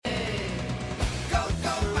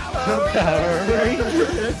Power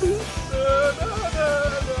Rangers.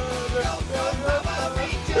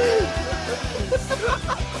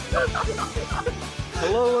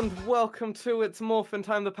 Hello and welcome to It's Morphin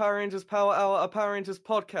Time, the Power Rangers Power Hour, a Power Rangers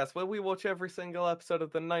podcast where we watch every single episode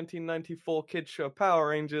of the 1994 kids show Power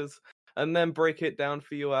Rangers and then break it down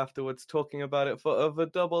for you afterwards, talking about it for over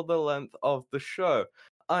double the length of the show.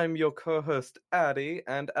 I'm your co-host, Addy,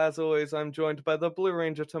 and as always, I'm joined by the Blue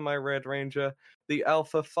Ranger to my Red Ranger, the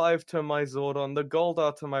Alpha 5 to my Zordon, the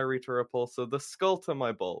Goldar to my Rita Repulsa, the Skull to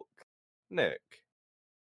my Bulk, Nick.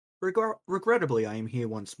 Regrettably, I am here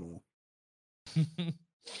once more.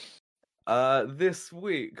 This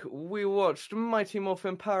week, we watched Mighty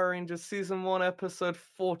Morphin Power Rangers Season 1, Episode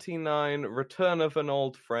 49, Return of an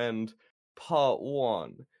Old Friend, Part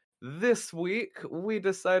 1. This week, we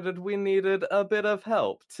decided we needed a bit of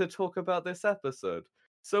help to talk about this episode,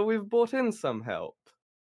 so we've brought in some help.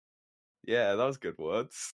 Yeah, that was good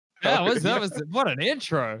words. That was what an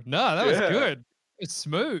intro. No, that was good. It's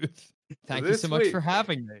smooth. Thank you so much for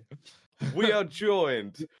having me. We are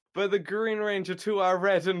joined by the Green Ranger to our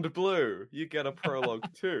Red and Blue. You get a prologue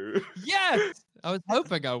too. Yes! I was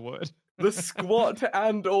hoping I would. The Squat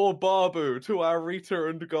and or Babu to our Rita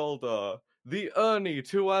and Goldar. The Ernie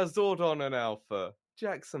to our Zordon and Alpha,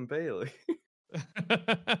 Jackson Bailey.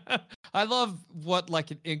 I love what like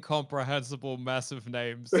an incomprehensible massive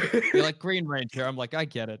names. You're like Green Ranger. I'm like, I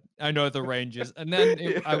get it. I know the Rangers. And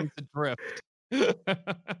then I was adrift.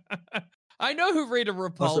 I know who Rita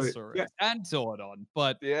Repulsa is and Zordon,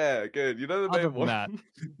 but yeah, good. You know the main one. That.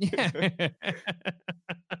 Yeah.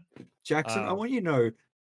 Jackson, I want you to know,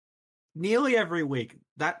 nearly every week,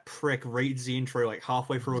 that prick reads the intro like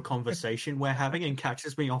halfway through a conversation we're having and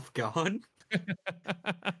catches me off guard.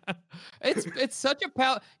 It's such a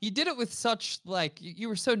power. You did it with such like you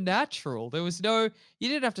were so natural. There was no. You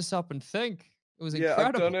didn't have to stop and think. It was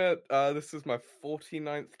incredible. I've done it. This is my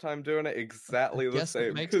 49th time doing it. Exactly the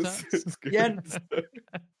same. Makes sense. It's good.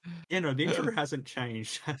 Yeah, no, the intro hasn't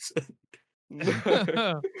changed, has it?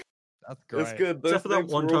 That's great. It's good. Except for that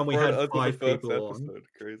one time we had 5 people on.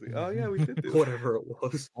 Crazy. Oh yeah, we did this. Whatever it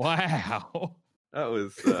was. Wow. That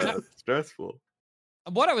was stressful.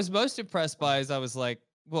 What I was most impressed by is I was like,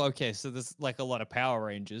 well, okay, so there's like a lot of Power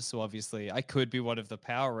Rangers, so obviously I could be one of the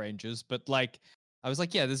Power Rangers, but like I was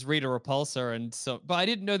like, yeah, there's Rita Repulsa and so, but I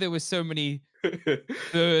didn't know there were so many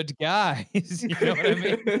third guys. You know what I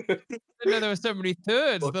mean? I didn't know there were so many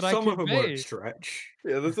thirds that I could be. Some of them were a stretch.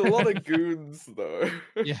 Yeah, there's a lot of goons though.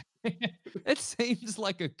 Yeah, it seems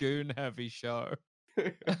like a goon-heavy show.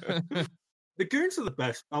 The goons are the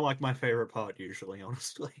best. I like my favorite part usually,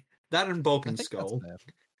 honestly. That and Bulk and Skull.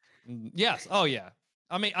 Yes. Oh yeah.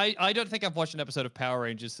 I mean, I don't think I've watched an episode of Power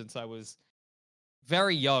Rangers since I was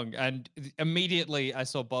very young, and immediately I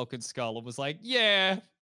saw Bulk and Skull and was like, yeah,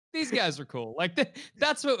 these guys are cool. Like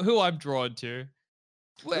that's who I'm drawn to.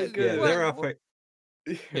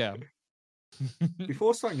 Yeah.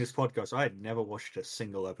 Before starting this podcast, I had never watched a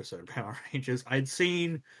single episode of Power Rangers. I'd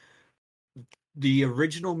seen the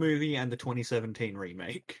original movie and the 2017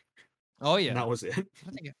 remake. Oh yeah. And that was it.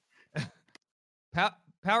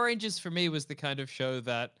 Power Rangers for me was the kind of show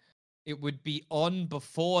that it would be on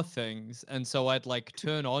before things, and so I'd like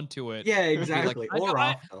turn onto it. Yeah, exactly. Like, or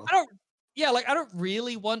after. I don't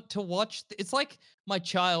really want to watch. It's like my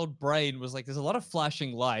child brain was like, there's a lot of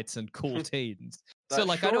flashing lights and cool teens. So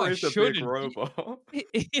like, I know I shouldn't. Big robot.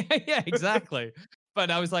 Yeah, exactly.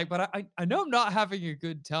 But I was like, but I know I'm not having a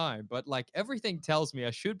good time, but like everything tells me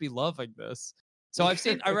I should be loving this. So I've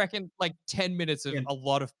seen, I reckon, like 10 minutes of a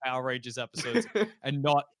lot of Power Rangers episodes and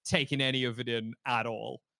not taking any of it in at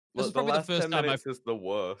all. This is probably the first time is the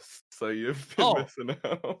worst, so you've been missing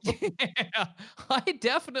out. Yeah, I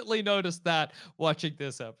definitely noticed that watching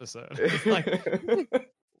this episode. It's like,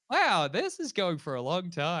 wow, this is going for a long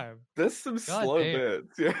time. There's some slow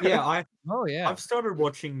bits. Yeah, I've started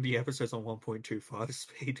watching the episodes on 1.25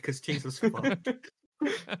 speed because Jesus fuck.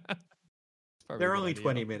 They're only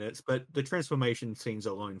 20 minutes, but the transformation scenes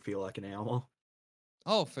alone feel like an hour.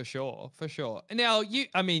 Oh, for sure. Now,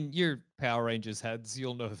 you're Power Rangers heads.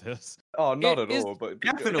 You'll know this. Oh, not at all, but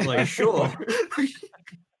definitely, sure.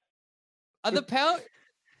 Are the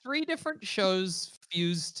 3 different shows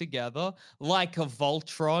fused together like a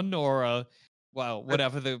Voltron or a, well,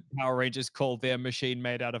 whatever the Power Rangers called their machine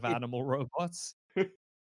made out of animal robots?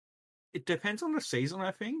 It depends on the season,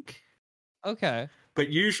 I think. Okay. But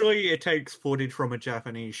usually it takes footage from a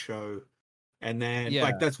Japanese show, and then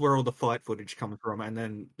like that's where all the fight footage comes from, and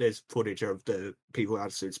then there's footage of the people out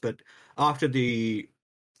of suits. But after the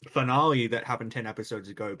finale that happened 10 episodes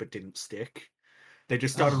ago but didn't stick, they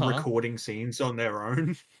just started recording scenes on their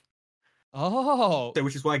own. Oh, So,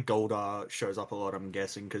 which is why Goldar shows up a lot, I'm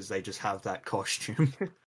guessing, because they just have that costume.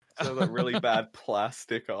 So that really bad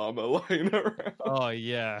plastic armor lying around. oh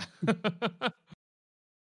yeah.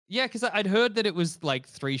 Yeah, because I'd heard that it was like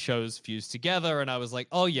 3 shows fused together, and I was like,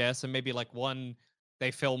 oh yeah, so maybe like one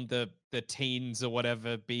they filmed the teens or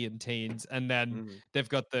whatever, being teens, and then Mhm. they've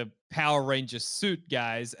got the Power Ranger suit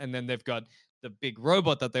guys, and then they've got the big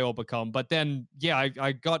robot that they all become. But then yeah,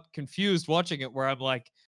 I got confused watching it where I'm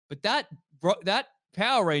like, but that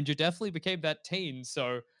Power Ranger definitely became that teen,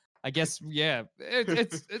 so I guess yeah,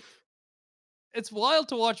 it's wild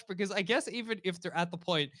to watch because I guess even if they're at the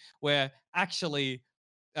point where actually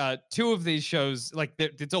 2 of these shows like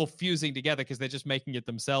it's all fusing together because they're just making it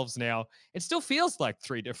themselves now, it still feels like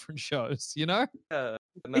 3 different shows, you know? Yeah,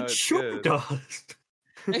 no, It it's sure good. does.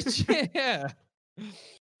 It's yeah.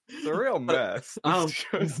 It's a real mess. Um,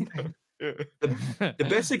 Yeah. The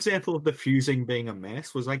best example of the fusing being a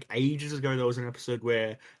mess was like ages ago. There was an episode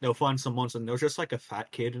where they'll find some monster and there was just like a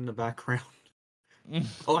fat kid in the background.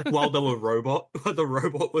 Or, like while they were the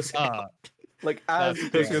robot was out. Like as That's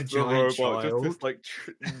big great. as the robot, Child. just this like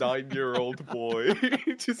 9-year-old boy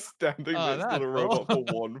just standing Oh, next to that's the robot for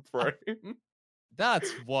cool. one frame.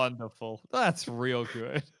 That's wonderful. That's real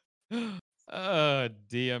good.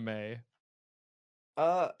 DMA.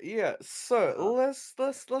 Yeah. So let's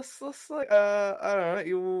like I don't know.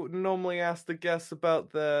 You normally ask the guests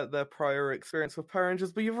about their prior experience with Power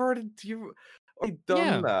Rangers, but you've already done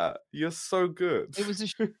Yeah. that. You're so good. It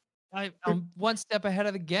was I'm one step ahead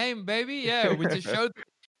of the game, baby. Yeah, with the show that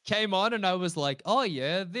came on, and I was like, oh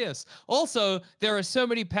yeah, this. Also, there are so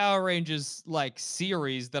many Power Rangers like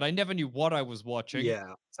series that I never knew what I was watching.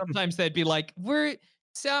 Yeah. Sometimes they'd be like, we're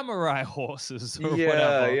samurai horses or Yeah,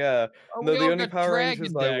 whatever. yeah. Oh, No, we the all only got Power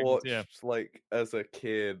Rangers dragon I daggers. watched Yeah. like as a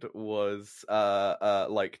kid was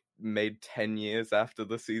like made 10 years after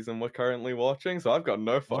the season we're currently watching, so I've got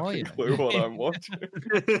no fucking yeah. clue what I'm watching.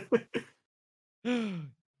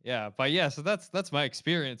 Yeah, but yeah, so that's my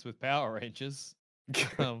experience with Power Rangers.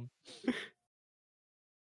 Um,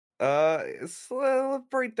 So let's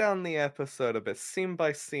break down the episode a bit, scene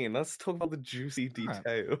by scene. Let's talk about the juicy All right.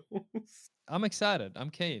 details. I'm excited. I'm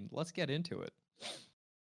keen. Let's get into it.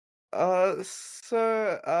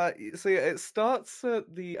 So yeah, it starts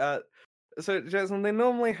at the so Jason, they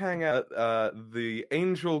normally hang out at the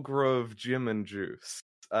Angel Grove Gym and Juice,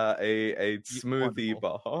 a smoothie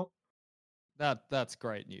bar. That's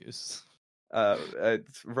great news.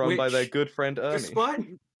 It's run by their Which, good friend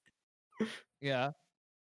Ernie. Yeah.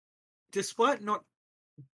 Despite not,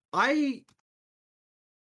 I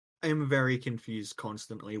am very confused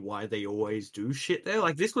constantly why they always do shit there.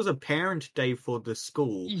 Like, this was a parent day for the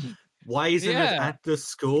school. Why isn't it Yeah. at the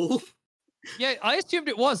school? Yeah, I assumed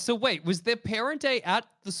it was. So wait, was there parent day at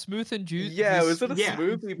the Smooth and Juice? Yeah, it was at a Yeah.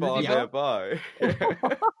 smoothie bar bar?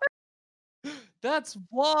 nearby. That's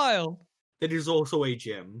wild. That is also a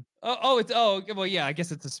gym. Well, yeah, I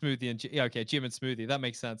guess it's a smoothie and yeah, okay, gym and smoothie. That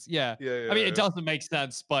makes sense. Yeah. Yeah, I mean, it yeah. doesn't make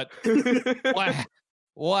sense, but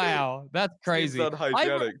wow, that's crazy. Seems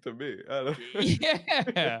unhygienic to me. I don't know.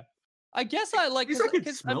 Yeah. I guess I like At least I could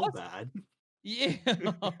 'cause smell bad. Yeah.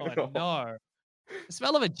 Oh, no. The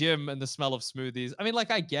smell of a gym and the smell of smoothies. I mean,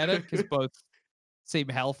 like, I get it because both seem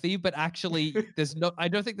healthy, but actually, I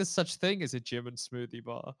don't think there's such thing as a gym and smoothie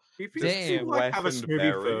bar. Do you think Damn. people like have a Wet and smoothie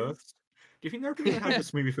berries. first? Do you think there are people that have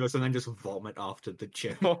the smoothie first and then just vomit after the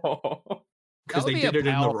gym? Oh, Because would they be a did it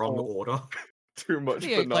in the wrong powerful- order. too much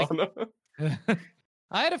Yeah, like- banana.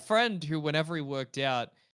 I had a friend who, whenever he worked out,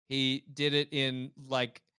 he did it in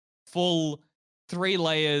like full 3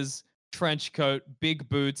 layers, trench coat, big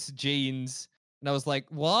boots, jeans. And I was like,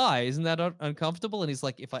 why? Isn't that uncomfortable? And he's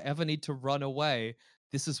like, if I ever need to run away,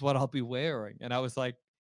 this is what I'll be wearing. And I was like,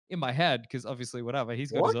 in my head, because obviously, whatever,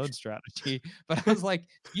 he's got his What? own strategy. But I was like,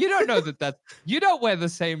 you don't know you don't wear the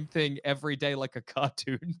same thing every day like a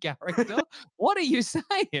cartoon character. What are you saying?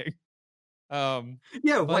 Yeah,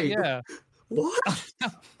 But wait. yeah, What?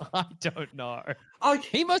 I don't know.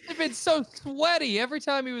 Okay. He must have been so sweaty every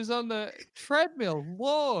time he was on the treadmill.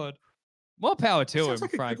 Lord, more power to him, Sounds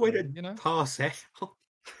like a frankly. good way to You know? pass out.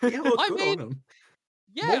 Yeah, well, I good mean, on him.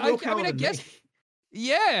 Yeah, More I willpower mean, I than guess, me.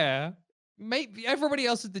 yeah. Maybe everybody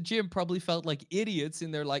else at the gym probably felt like idiots in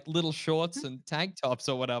their like little shorts and tank tops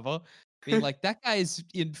or whatever, being like, that guy is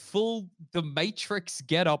in full The Matrix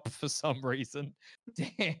get up for some reason.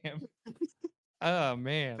 Damn. Oh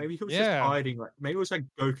man. Maybe he was just yeah. hiding. Like, maybe it was like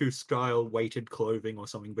Goku style weighted clothing or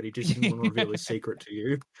something, but he just didn't want to reveal his secret to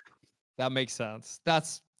you. That makes sense.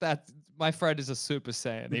 That's my friend is a Super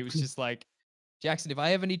Saiyan. He was just like, Jackson, if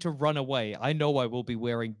I ever need to run away, I know I will be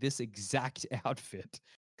wearing this exact outfit.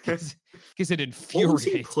 because it What was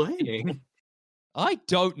he infuriates. playing? I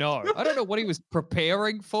don't know. I don't know what he was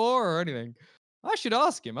preparing for or anything. I should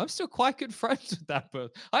ask him. I'm still quite good friends with that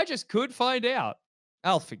person. I just could find out.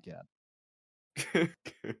 I'll forget. Memories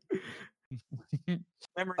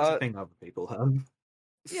a thing other people have.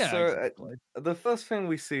 Yeah, So exactly. the first thing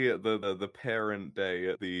we see at the parent day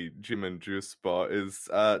at the gym and juice spot is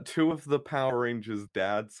two of the Power Rangers'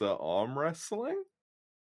 dads are arm wrestling.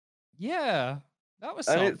 Yeah, that was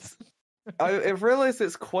And something. it's I've realized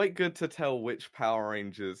it's quite good to tell which Power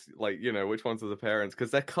Rangers, like, you know, which ones are the parents,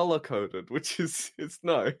 because they're color coded, which is it's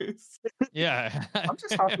nice. Yeah. I'm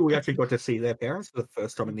just happy we actually got to see their parents for the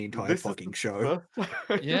first time in the entire fucking show.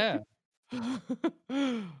 Yeah.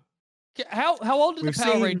 How old are the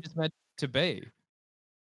Power Rangers meant to be?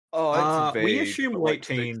 Oh, it's vague, we assume but, late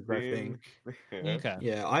like, teens, I 16. think. Yeah. Okay.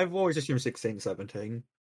 Yeah, I've always assumed 16, 17.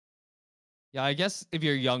 Yeah, I guess if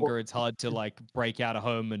you're younger, it's hard to like break out of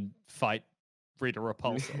home and fight Rita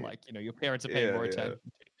Repulsa. Like, you know, your parents are paying more attention.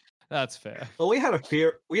 That's fair. Well, we've had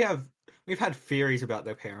theories about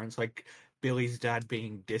their parents, like Billy's dad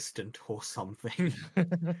being distant or something.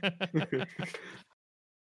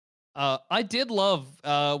 I did love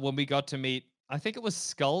when we got to meet, I think it was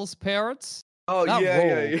Skull's parents. Oh, That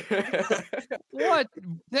yeah. What?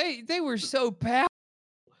 They were so powerful.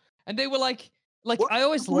 And they were like What? I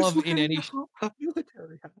always love in any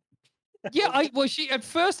military hat. Yeah, at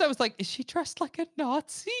first I was like, is she dressed like a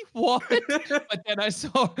Nazi? What? But then I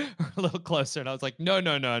saw her a little closer and I was like, no.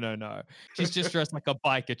 She's just dressed like a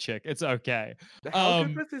biker chick. It's okay. How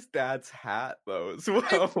good was his dad's hat though as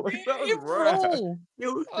well? Like, that was rad.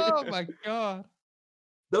 Oh my god.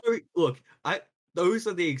 Look, those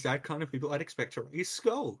are the exact kind of people I'd expect to raise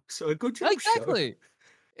Skull. So a good job, Exactly.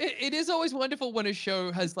 It is always wonderful when a show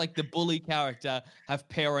has like the bully character have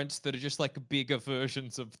parents that are just like bigger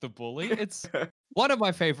versions of the bully. It's one of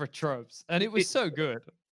my favorite tropes, and it was so good.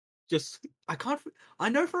 I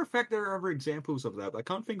know for a fact there are other examples of that, but I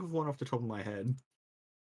can't think of one off the top of my head.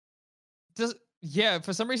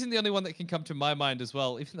 For some reason the only one that can come to my mind as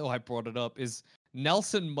well, even though I brought it up, is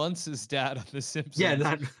Nelson Muntz's dad on The Simpsons. Yeah,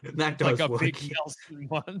 that does like a work. big Nelson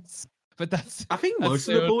Muntz. But I think most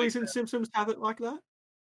of the bullies in Simpsons have it like that.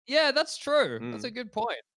 Yeah, that's true. That's a good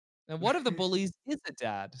point. And one of the bullies is a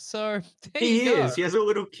dad. So he is. He has a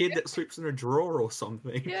little kid that sleeps in a drawer or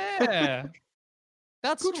something. Yeah.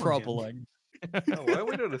 That's Good troubling. Why are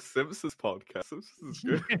we doing a Simpsons podcast? Simpsons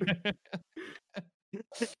is good.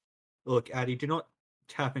 Look, Addy, do not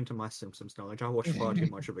tap into my Simpsons knowledge. I watched far too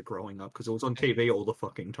much of it growing up because it was on TV all the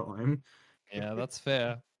fucking time. Yeah, that's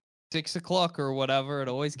fair. 6 o'clock or whatever, it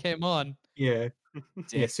always came on. Yeah.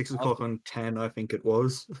 Yeah, 6 o'clock on 10, I think it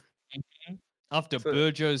was. After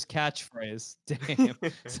Burjo's catchphrase. Damn.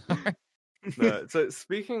 Sorry. No, so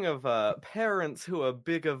speaking of parents who are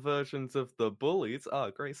bigger versions of the bullies,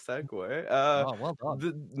 great segue. Well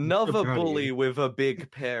done. Another bully with a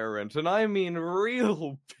big parent, and I mean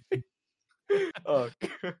real big.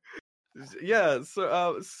 Yeah,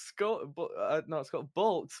 so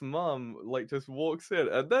Bulk's mum like just walks in,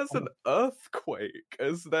 and there's an earthquake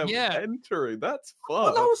as they're entering. That's fun.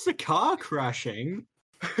 Well, that was the car crashing.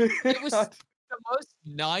 It was the most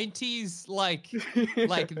 90s, like they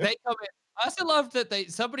come in. I also love that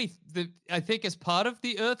I think as part of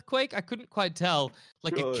the earthquake, I couldn't quite tell,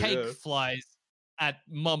 like a cake flies at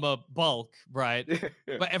Mama Bulk, right?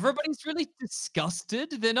 But everybody's really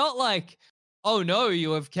disgusted. They're not like, oh no,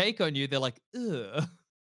 you have cake on you. They're like, ugh,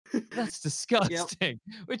 that's disgusting,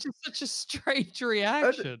 which is such a strange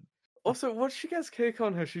reaction. Also, once she gets cake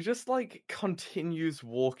on her, she just like continues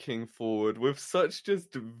walking forward with such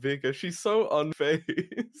just vigor. She's so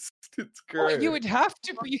unfazed. It's great. Well, you would have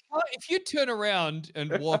to. You can't, if you turn around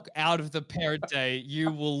and walk out of the parent day,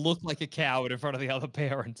 you will look like a coward in front of the other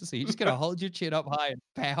parents. So you just gotta hold your chin up high and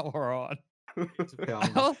power on. And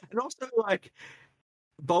also, like,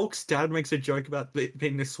 Bulk's dad makes a joke about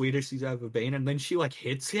being the sweetest he's ever been, and then she like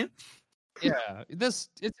hits him. Yeah, it's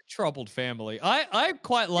a troubled family. I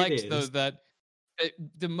quite liked though that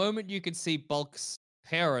the moment you could see Bulk's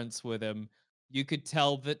parents with him, you could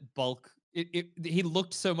tell that Bulk he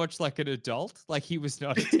looked so much like an adult, like he was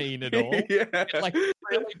not a teen at all. Like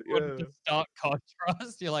really put the stark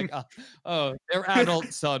contrast. You're like, oh, their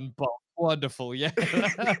adult son Bulk. Wonderful, yeah,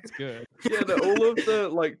 that's good. Yeah, all of the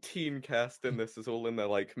like teen cast in this is all in their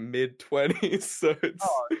like mid-20s, so it's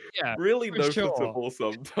really noticeable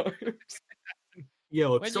sometimes. Yeah,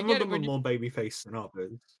 look, some of them are more babyface than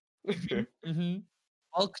others.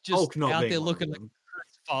 Bulk just out there looking like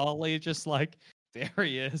Chris Farley, just like there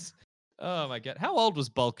he is. Oh my god, how old was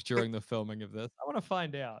Bulk during the filming of this? I want to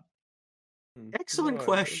find out. Excellent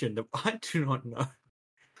question. I do not know.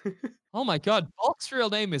 Oh my god, Bulk's real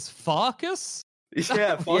name is Farkas?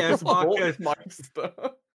 Yeah, Yes, Farkas. Monster.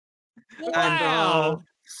 Wow! And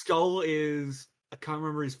Skull is, I can't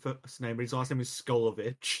remember his first name, but his last name is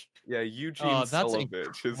Skolovich. Yeah, Eugene Oh, that's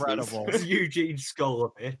Solovich is incredible. his... Eugene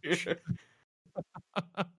Skolovich.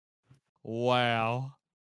 Wow.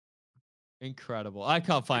 Incredible. I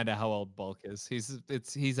can't find out how old Bulk is.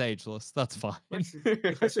 He's ageless. That's fine.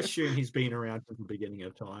 Let's assume he's been around since the beginning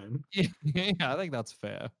of time. Yeah, I think that's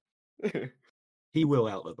fair. He will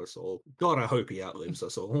outlive us all. God, I hope he outlives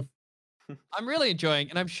us all. I'm really enjoying,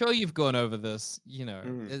 and I'm sure you've gone over this,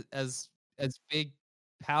 Mhm. as big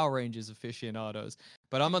Power Rangers aficionados.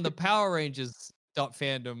 But I'm on the Power Rangers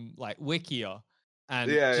 .fandom like wikia, and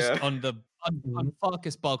Yeah, just yeah. on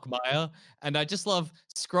Farkas Bulkmeyer, and I just love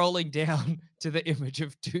scrolling down to the image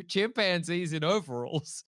of two chimpanzees in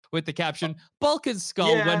overalls with the caption "Bulk and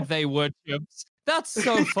Skull Yeah. when they were chimps." That's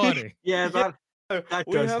so funny. Yeah, that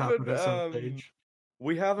We does happen haven't, at some stage.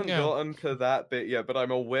 We haven't Yeah. gotten to that bit yet, but I'm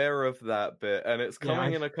aware of that bit, and it's Yeah,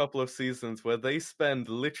 coming in a couple of seasons where they spend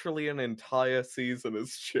literally an entire season as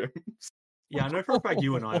chimps. Yeah, I know for a fact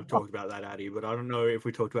you and I have talked about that, Addy, but I don't know if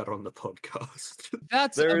we talked about it on the podcast.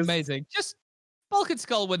 That's There is- amazing. Just Bulk and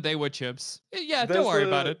Skull when they were chimps. Yeah, don't worry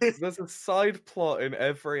about it. There's a side plot in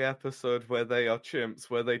every episode where they are chimps,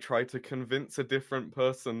 where they try to convince a different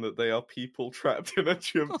person that they are people trapped in a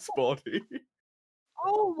chimp's body.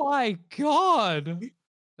 Oh my god.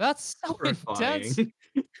 That's so intense. Terrifying.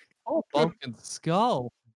 Oh, Bulk and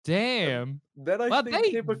Skull. Damn. Then I Well,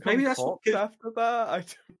 think they become maybe that's what cops kids- after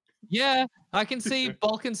that. Yeah, I can see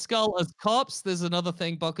Bulk and Skull as cops. There's another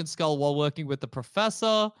thing, Bulk and Skull while working with the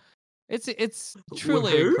professor. It's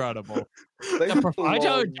truly who? incredible. They I have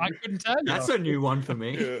I couldn't tell you. That's a new one for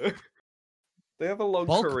me. Yeah. They have a long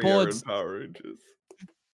Bulk career boards- in Power Rangers.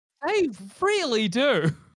 They really do.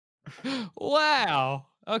 Wow.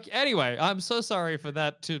 Okay. Anyway, I'm so sorry for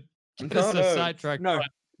that to get us No, a no. sidetrack. No, but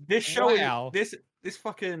this show, Wow. this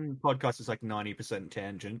fucking podcast is like 90%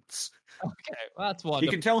 tangents. okay, that's You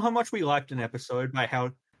wonderful. can tell how much we liked an episode by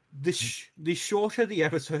how the shorter the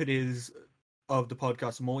episode is of the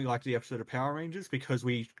podcast, the more we like the episode of Power Rangers because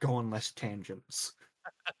we go on less tangents.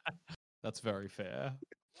 That's very fair.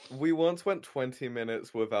 We once went 20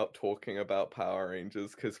 minutes without talking about Power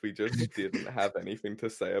Rangers because we just didn't have anything to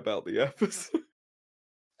say about the episode.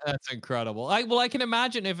 That's incredible. I can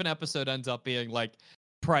imagine if an episode ends up being like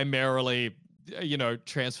primarily,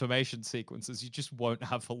 transformation sequences, you just won't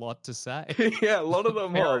have a lot to say. Yeah, a lot of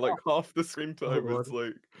them Fair are like half the screen time Oh, is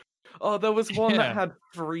like. Oh, there was one Yeah. that had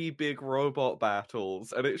 3 big robot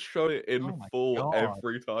battles, and it showed it in Oh my full God.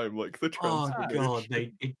 every time, like the Oh transformation.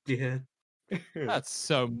 god, it did. That's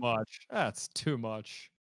so much. That's too much.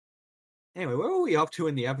 Anyway, where are we up to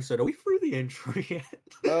in the episode? Are we through the intro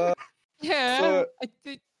yet? Yeah. So- I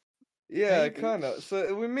think Yeah, Maybe. kind of.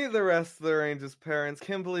 So we meet the rest of the Rangers' parents.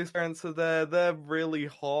 Kimberly's parents are there. They're really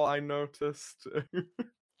hot, I noticed.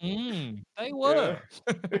 they were.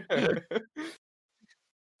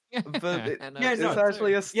 But it- I know Yeah, It's no, too.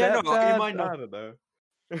 actually a stepdad. Yeah, no, it might not- I don't know.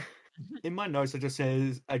 In my notes, it just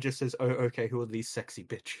says, oh, okay, who are these sexy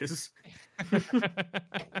bitches?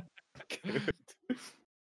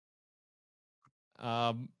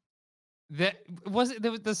 That was it.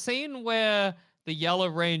 There was the scene where the Yellow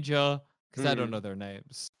Ranger, because I don't Mm. know their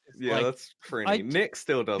names. It's Yeah, like, that's Trini. I- Nick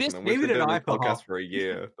still doesn't, this- and we've Neither been did doing I this for podcast half. for a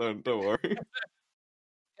year. Don't worry. it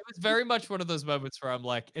was very much one of those moments where I'm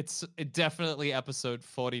like, it's definitely episode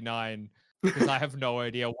 49 because I have no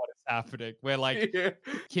idea what is happening. Where like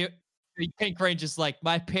Yeah. the Pink Ranger's like,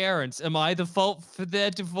 my parents, am I the fault for their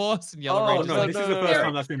divorce? And Yellow Oh, Oh, Ranger's no, like, this is no, the no, first no.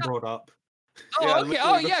 time that's been brought up. oh, Yeah, okay, literally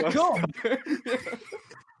oh the yeah, first cool. time. Yeah.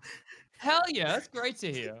 Hell yeah, that's great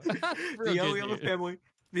to hear. That's real The only good other news.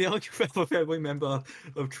 family member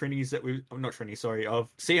of Trini's that not Trini, sorry,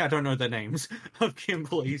 I don't know their names, of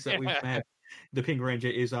Kimberly's that we've Yeah. met, the Pink Ranger,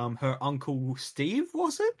 is her uncle Steve,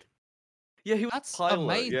 was it? Yeah, he was That's a pilot.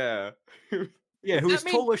 amazing. Yeah. Yeah, who That was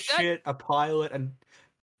means tall as that- shit, a pilot, and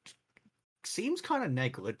seems kind of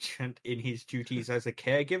negligent in his duties as a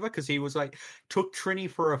caregiver because he was like, took Trini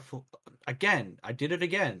for again, I did it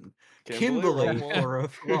again, Kimberly Roll. for a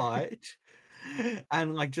flight.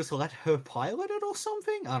 And like just let her pilot it or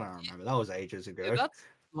something. I don't remember. That was ages ago. Yeah, that's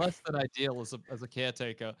less than ideal as a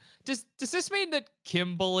caretaker. Does this mean that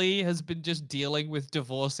Kimberly has been just dealing with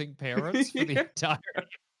divorcing parents for the Yeah. entire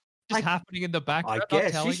just happening in the background, not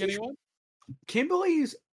guess. telling She's- anyone?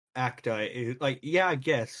 Kimberly's actor is like, yeah, I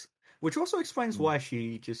guess, which also explains why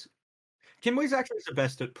she just. Kimberly's actor is the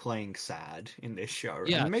best at playing sad in this show.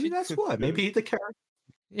 Yeah, and maybe she- that's why. Maybe the character.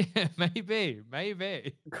 Yeah, maybe.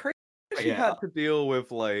 Crazy She had to deal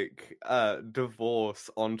with like divorce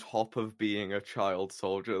on top of being a child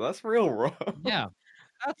soldier. That's real rough. Yeah,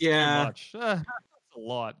 that's too much. That's a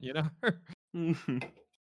lot, you know.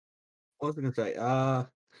 What was I gonna say?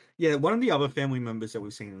 Yeah, one of the other family members that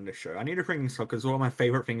we've seen in this show. I need to bring this up because one of my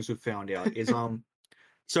favorite things we've found out is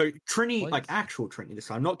So Trini, like actual Trini this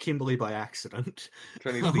time, not Kimberly by accident.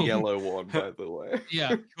 Trini's the yellow one, by the way.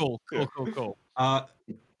 Yeah, cool.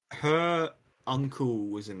 Her uncle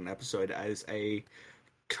was in an episode as a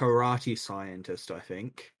karate scientist, I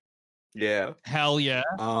think. Yeah. Hell yeah.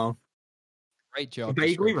 Great job.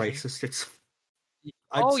 Vaguely racist. It's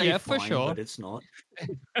I'd say for fine, sure. But it's not.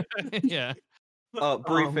 Yeah.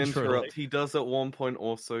 Brief interrupt. He does at one point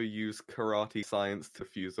also use karate science to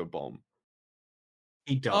fuse a bomb.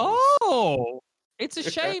 He does. Oh, it's a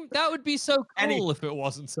shame. That would be so cool if it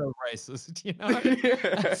wasn't so racist, you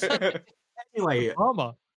know? Anyway,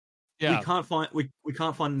 drama. Yeah. We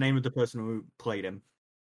can't find the name of the person who played him.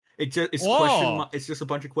 It's just a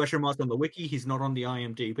bunch of question marks on the wiki. He's not on the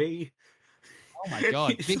IMDb. Oh my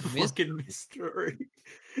god, big fucking mystery.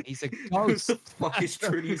 He's a ghost. Who the fuck is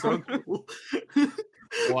Trini's uncle?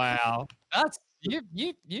 Wow, that's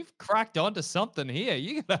you've cracked onto something here.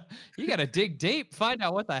 You gotta dig deep, find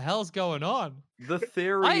out what the hell's going on. The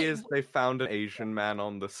theory is they found an Asian man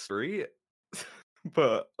on the street,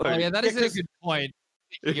 but like, that is a good point.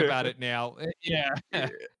 Thinking about it now, yeah.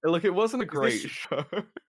 Look, it wasn't a great show.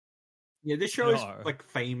 Yeah, this show is like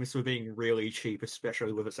famous for being really cheap,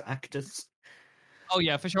 especially with its actors. Oh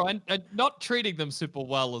yeah, for sure, and not treating them super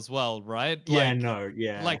well as well, right?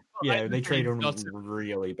 They treat them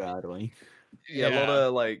really badly. Yeah, a lot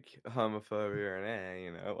of like homophobia and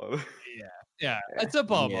you know. Yeah, it's a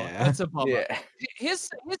bummer. Yeah. It's a bummer. Yeah. Here's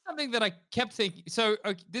something that I kept thinking. So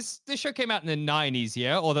this show came out in the 90s,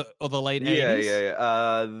 yeah, or the late 80s.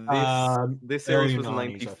 Yeah. This series was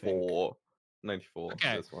 90s, 94. 94.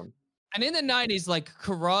 Okay. This one. And in the 90s, like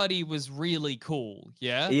karate was really cool.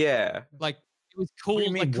 Yeah. Yeah. Like it was cool. What do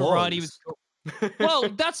you mean karate was cool. Well,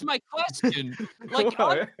 that's my question. Like,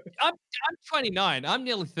 I'm 29. I'm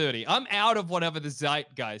nearly 30. I'm out of whatever the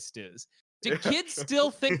zeitgeist is. Do kids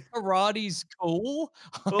still think karate's cool?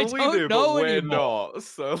 Well, I don't know but we're anymore. not.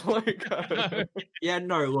 So, like, yeah,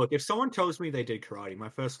 no. Look, if someone tells me they did karate, my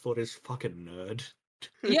first thought is fucking nerd.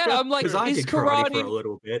 Yeah, I'm like, because I did karate for a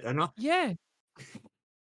little bit, and yeah.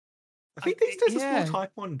 I think these days it's more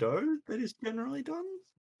Taekwondo that is generally done.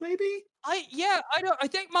 Maybe I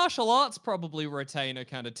think martial arts probably retain a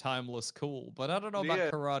kind of timeless cool, but I don't know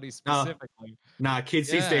about karate specifically. Nah, kids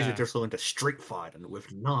these days are just into street fighting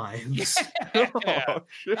with knives. Yeah. Oh,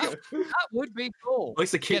 shit. That would be cool. At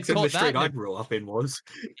least the kids in the street I grew up in was.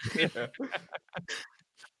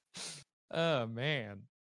 Oh man.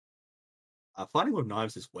 Fighting with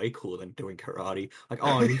knives is way cooler than doing karate. Like,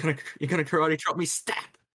 oh, you're gonna karate chop me, stab.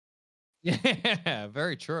 Yeah,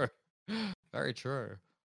 very true. Very true.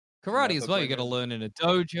 Karate as well. You got to learn in a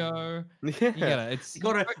dojo. Yeah, you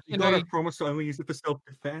gotta promise to only use it for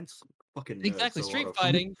self-defense. Fucking exactly. Street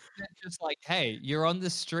fighting, just like, hey, you're on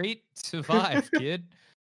the street, survive, kid.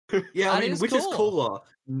 Yeah, I mean, which is cooler?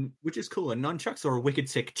 Nunchucks or a wicked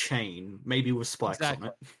sick chain, maybe with spikes on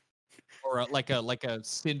it, or like a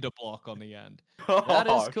cinder block on the end. That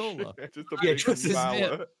is cooler. Just a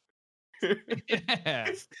mallet.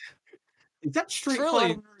 Yeah. Is that street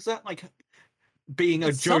fighting, or is that like being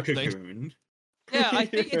a Joker-goon? Yeah, I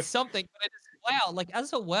think it's something, but it is, wow, like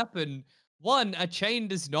as a weapon, one, a chain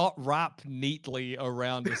does not wrap neatly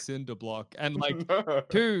around a cinder block, and like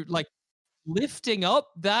two, like lifting up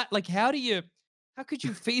that, like how could you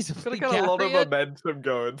feasibly got a lot of momentum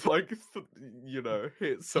going to, like, you know,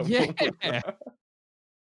 hit someone. Yeah.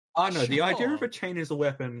 I know, the idea of a chain as a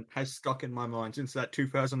weapon has stuck in my mind since that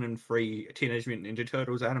 2003 Teenage Mutant Ninja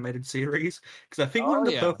Turtles animated series. Because I think one of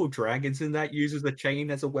the purple dragons in that uses a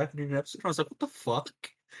chain as a weapon in an episode. I was like, what the fuck?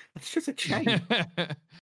 That's just a chain.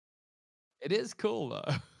 It is cool,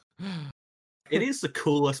 though. It is the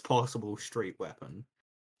coolest possible street weapon.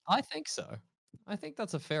 I think so. I think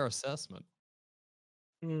that's a fair assessment.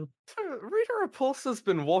 Rita Repulsa's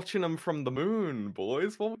been watching them from the moon,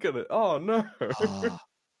 boys. What we're gonna... Oh, no.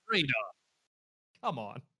 Rita. Come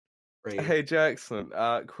on. Rita. Hey Jackson,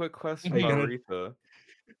 quick question about Rita.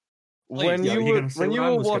 Please, when you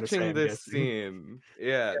were watching this scene,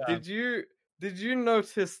 did you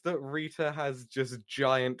notice that Rita has just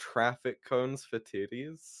giant traffic cones for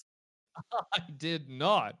titties? I did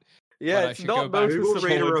not. Yeah, it's not noticeable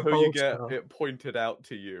until you get it pointed out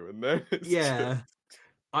to you, and then it's just...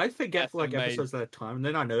 I forget for episodes at a time, and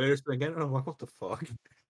then I notice it again, and I'm like, what the fuck?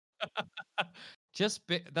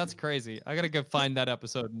 That's crazy. I gotta go find that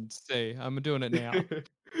episode and see. I'm doing it now.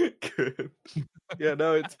 good. Yeah,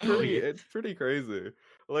 no, it's pretty crazy.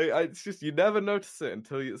 Like, it's just you never notice it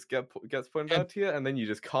until it gets pointed out to you, and then you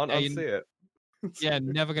just can't unsee it. Yeah,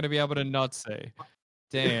 never gonna be able to not see.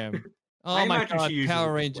 Damn. I Oh my imagine god, she uses Power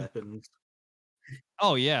it as Rangers. weapons.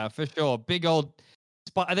 Oh yeah, for sure. Big old.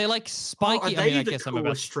 Are they like spiky? Are I they mean, I the guess I'm about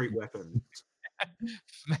coolest street weapons?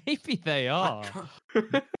 Maybe they are.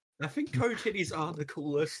 I think code titties are the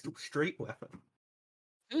coolest street weapon.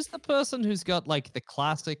 Who's the person who's got like the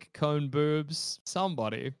classic cone boobs?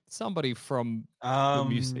 Somebody from the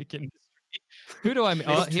music industry. Who do I mean?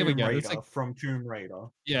 Oh, here we go. It's like from Tomb Raider.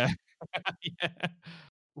 Yeah. Yeah.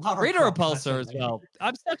 Lara Rita Croft, Repulsa that's as her well. name.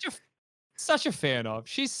 I'm such a fan of.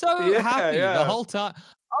 She's so Yeah, happy the yeah. whole time.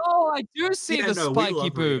 Oh, I do see Yeah, the no, we spiky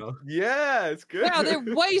love boob. Rita. Yeah, it's good. Yeah, they're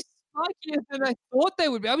way spikier than I thought they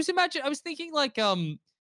would be. I was thinking like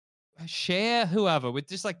Cher, whoever, with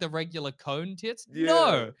just like the regular cone tits. Yeah.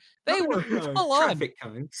 No, they No, were no, full on. traffic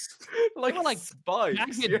cones. like, were like spikes.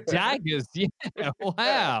 Jagged Yeah. daggers. Yeah,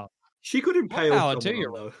 wow. She could impale Wow, someone do you?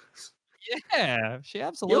 on those. Yeah, she It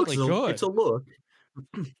absolutely looks could. It's a look.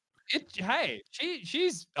 Hey,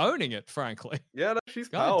 she's owning it, frankly. Yeah, no, she's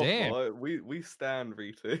God powerful. damn. We stand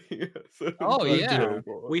Rita. So Oh, I'm yeah. doing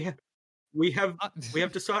more. We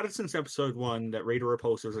have decided since episode 1 that Rita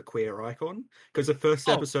Repulsa is a queer icon because the first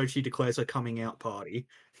episode she declares her coming out party.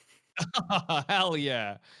 Hell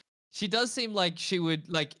yeah. She does seem like she would,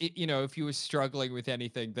 like, you know, if you were struggling with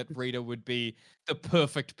anything, that Rita would be the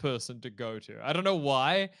perfect person to go to. I don't know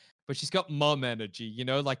why, but she's got mum energy, you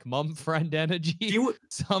know, like mum friend energy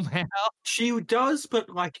somehow. She does, but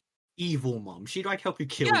like evil mom. She'd like help you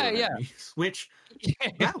kill your enemies, which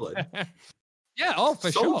valid. Yeah, oh, for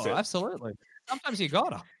Solves sure. it. Absolutely. Sometimes you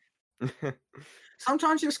gotta.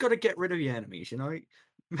 Sometimes you just got to get rid of your enemies, you know?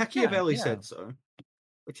 Machiavelli said so,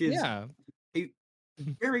 which is a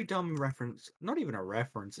very dumb reference. Not even a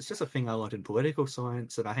reference. It's just a thing I learned in political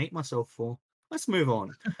science that I hate myself for. Let's move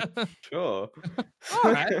on. Sure.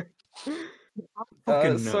 All right.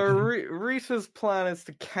 So Rita's plan is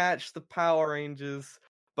to catch the Power Rangers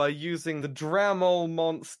by using the Dramol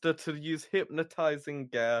monster to use hypnotizing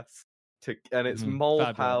gas and its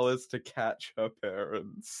mole powers to catch her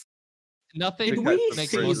parents. Nothing. Did we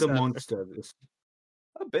makes see more the sense. monster?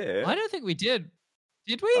 A bit. I don't think we did.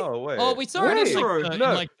 Did we? Oh wait. Oh, we saw it in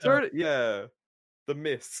like yeah. The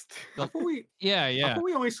mist. I thought we, yeah. I thought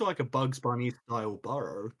we only saw like a Bugs Bunny style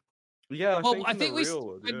burrow. Yeah, I think we real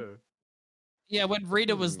one, yeah. Yeah, when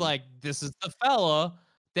Rita was like, "This is the fella,"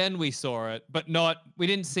 then we saw it, but we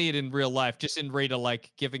didn't see it in real life. Just in Rita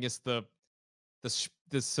like giving us this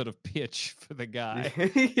sort of pitch for the guy.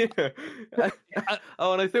 Yeah.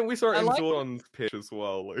 Oh, and I think we saw it in like Zordon's pitch as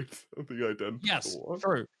well, like the identical Yes, one.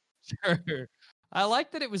 true. I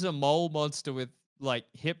like that it was a mole monster with like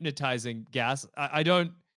hypnotizing gas. I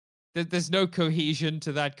don't. There's no cohesion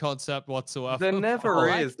to that concept whatsoever. There never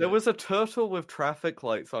is. There was a turtle with traffic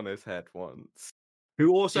lights on his head once.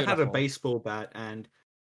 Who also had a baseball bat and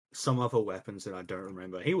some other weapons that I don't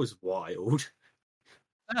remember. He was wild.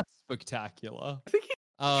 That's spectacular. I think he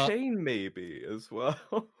had a chain maybe as well.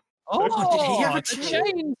 Oh, did he have a the chain?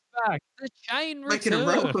 chain's back. The chain Making it returned.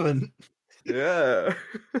 relevant. Yeah.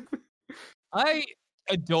 I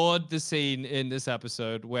adored the scene in this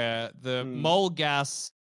episode where the mole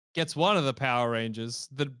gas gets one of the Power Rangers,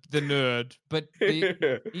 the nerd, but he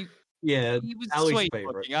was Ali's sweet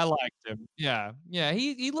favorite. looking. I liked him. Yeah.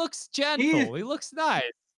 He looks gentle. He looks nice.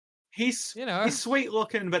 He's sweet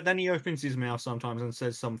looking, but then he opens his mouth sometimes and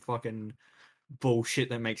says some fucking bullshit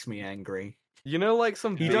that makes me angry. You know, like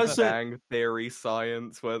some He Big does Bang Theory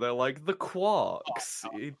science where they're like the quarks.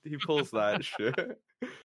 He pulls that shit.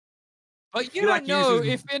 But you don't know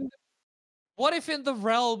what if in the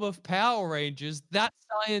realm of Power Rangers that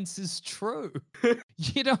science is true?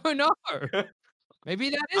 You don't know.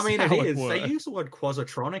 Maybe that is. I mean, how it is. works. They use the word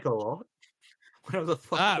quasitronic a lot. Whatever the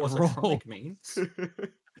fuck quasitronic means.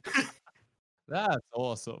 That's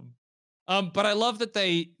awesome. But I love that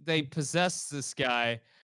they possess this guy,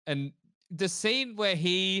 and the scene where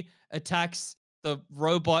he attacks the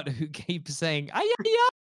robot who keeps saying "ay ay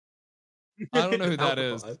ay." I don't know who that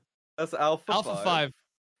is. That's Alpha 5.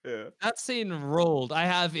 Yeah. That scene ruled. I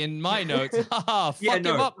have in my notes. Haha, fuck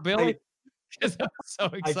him up, Bill. Because I'm so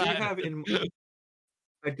excited.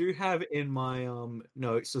 I do have in my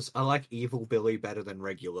notes. Just, I like Evil Billy better than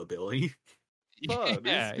regular Billy.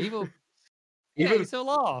 Yeah, evil. Yeah, he's a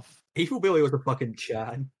laugh. Evil Billy was a fucking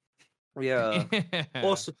Chad. Yeah.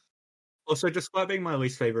 Also, despite being my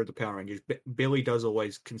least favorite of the Power Rangers, Billy does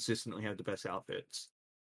always consistently have the best outfits.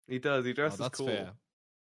 He does. He dresses that's cool. fair.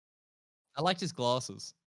 I liked his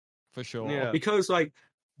glasses, for sure. Yeah. Because like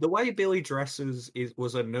the way Billy dresses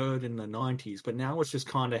was a nerd in the 90s, but now it's just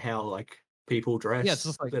kind of how like people dress Yeah, it's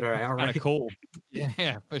just like that are our kind age. of cool.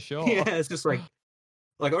 Yeah, for sure. Yeah, it's just like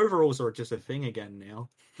overalls are just a thing again now.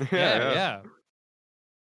 Yeah.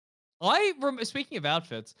 Speaking of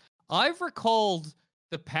outfits, I've recalled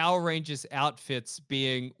the Power Rangers outfits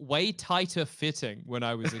being way tighter fitting when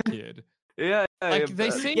I was a kid. Yeah, like they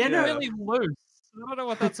seem really loose. I don't know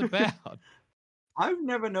what that's about. I've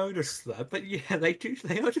never noticed that, but yeah, they do.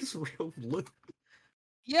 They are just real loose.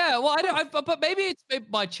 Yeah, well, but maybe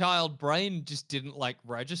my child brain just didn't like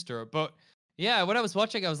register it. But yeah, when I was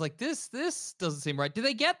watching, I was like, this doesn't seem right. Do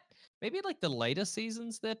they get maybe like the later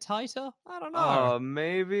seasons they're tighter? I don't know.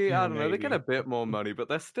 Maybe. Yeah, I don't know. They get a maybe. bit more money, but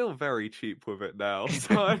they're still very cheap with it now.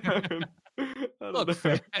 So I don't Look, know.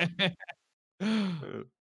 fair.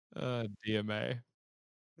 DMA.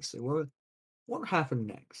 So what happened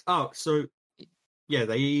next? Oh, so yeah,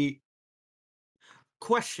 they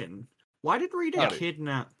question: why did Rita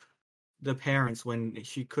kidnap the parents when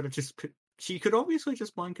she could have she could obviously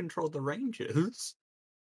just mind control the Rangers?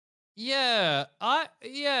 Yeah,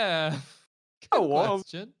 Good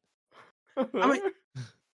question. I mean,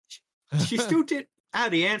 she still did.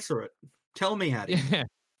 Addy, answer it. Tell me, Addy.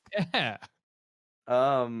 Yeah.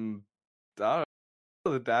 I don't know,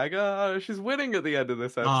 the dagger. She's winning at the end of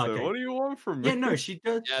this episode. Okay. What do you want from me? Yeah, no, she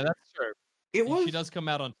does. Yeah, that's true. She does come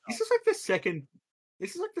out on top. This is like the second.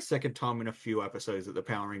 This is like the second time in a few episodes that the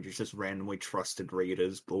Power Rangers just randomly trusted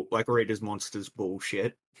Rita's Rita's monsters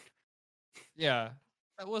bullshit. Yeah,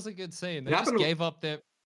 that was a good scene. They It just happened- gave up their.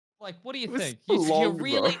 Like, what do you think? so You long,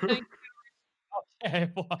 really though. think? Yeah,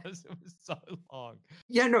 it was. It was so long.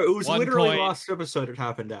 Yeah, no, it was One literally coin. last episode it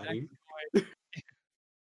happened, Addy.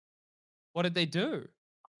 What did they do?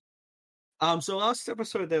 So last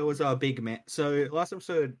episode there was a big man. So last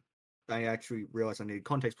episode, I actually realized I needed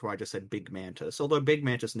context before I just said Big Mantis. Although Big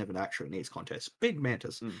Mantis never actually needs context. Big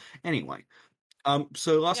Mantis. Anyway,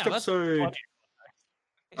 so last episode,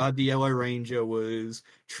 the Yellow Ranger was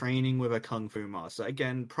training with a kung fu master.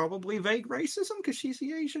 Again, probably vague racism because she's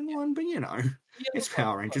the Asian one, but you know, it's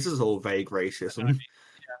Power Rangers. This is all vague racism.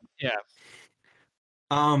 Yeah.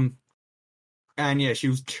 And yeah, she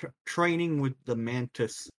was training with the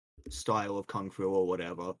Mantis style of kung fu or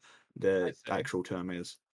whatever the actual term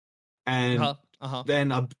is. And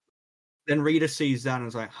then Rita sees that and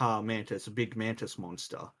is like, Mantis, a big Mantis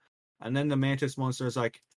monster. And then the Mantis monster is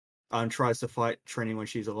like, tries to fight Trini when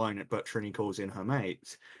she's alone, but Trini calls in her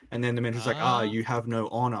mates. And then the Mantis is like, you have no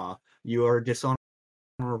honor. You are a dishonorable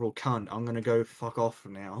cunt. I'm going to go fuck off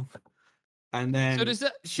now. And then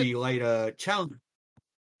she later challenged.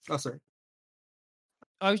 Oh, sorry.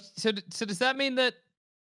 Oh, so does that mean that?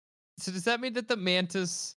 So does that mean that the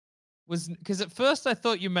Mantis was? Because at first I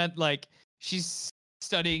thought you meant like she's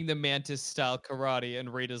studying the Mantis style karate,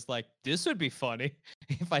 and Rita's like, "This would be funny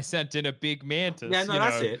if I sent in a big Mantis." Yeah, no,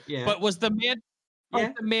 that's it. Yeah, but was the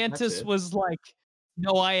Mantis was like,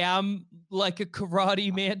 "No, I am like a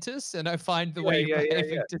karate Mantis, and I find the way of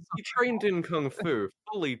behaving." He trained in kung fu,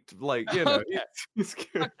 fully like you know. He's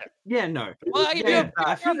good. Yeah, no. Well, if you're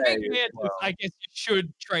a big Mantis, I guess you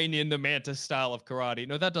should train in the Mantis style of karate.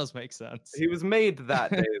 No, that does make sense. He was made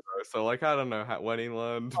that day though, so like I don't know when he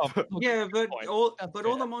learned. Yeah, but all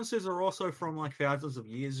the monsters are also from like thousands of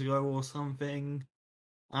years ago or something.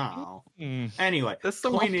 Oh. Anyway, the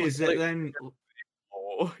point is that then.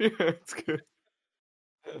 Oh, yeah, it's good.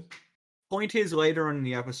 Point is, later on in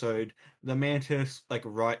the episode, the Mantis like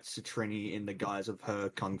writes to Trini in the guise of her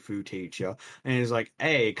kung fu teacher, and is like,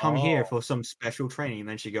 "Hey, come here for some special training." And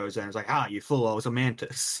then she goes there and is like, "You fool! I was a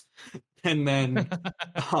Mantis." And then,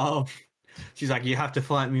 she's like, "You have to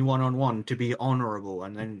fight me 1-on-1 to be honorable."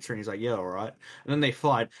 And then Trini's like, "Yeah, all right." And then they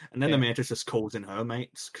fight, and then the Mantis just calls in her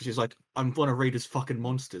mates because she's like, "I'm one of Rita's fucking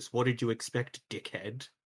monsters. What did you expect, dickhead?"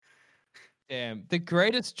 Damn, the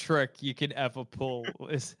greatest trick you can ever pull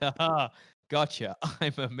is, gotcha,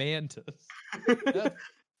 I'm a Mantis.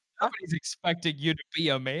 Nobody's expecting you to be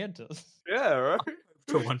a Mantis. Yeah, right?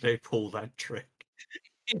 To one day pull that trick.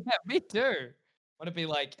 Yeah, me too. Want to be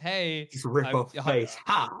like, hey. Just rip off face.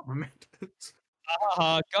 I'm a Mantis.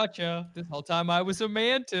 Gotcha. This whole time I was a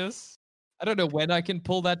Mantis. I don't know when I can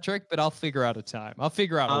pull that trick, but I'll figure out a time. I'll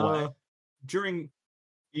figure out a way.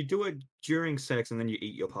 You do it during sex and then you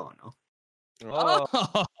eat your partner.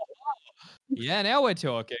 Oh. Yeah, now we're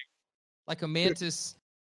talking. Like a Mantis,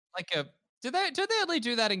 do they only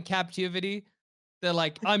do that in captivity? They're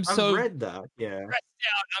like, I've read that, yeah. Stressed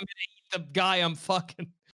out, I'm gonna eat the guy I'm fucking.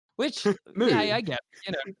 Which yeah, I get,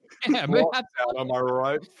 you know. Yeah, am I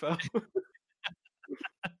right, fella?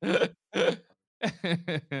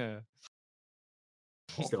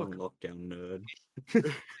 Still a lockdown nerd.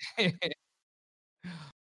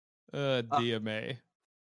 dear me.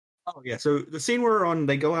 Oh yeah, so the scene we're on,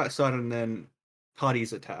 they go outside and then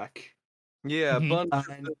putties attack. Yeah,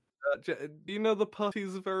 Mhm. do you know the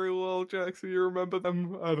putties very well, Jackson? You remember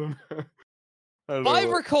them? I don't know. I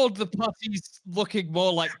recalled the putties looking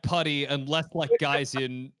more like putty and less like guys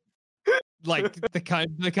in like the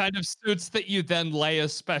kind of suits that you then layer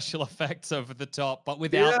special effects over the top, but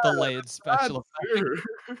without the layered special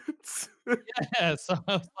effects. Yeah, so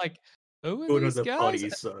I was like, who are these the guys?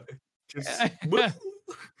 putties, so just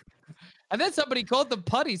And then somebody called them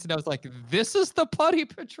putties, and I was like, this is the Putty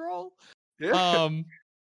Patrol? Yeah.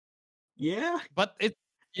 Yeah. But there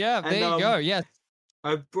you go. Yes.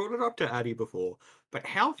 I've brought it up to Addy before, but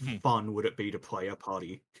how fun would it be to play a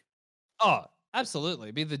putty? Oh, absolutely.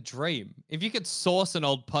 It'd be the dream. If you could source an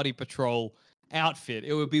old Putty Patrol outfit,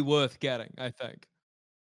 it would be worth getting, I think.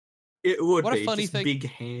 It would What be a funny just thing. big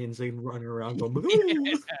hands and running around going,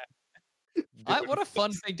 what a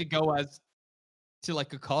fun thing to go as to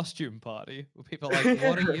like a costume party where people are like,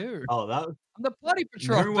 what are you? Oh, I'm the Putty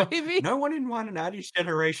Patrol, baby. No one in mine and Addy's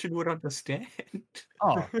generation would understand.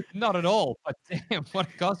 Oh, not at all. But damn, what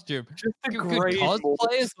a costume. Just a Good great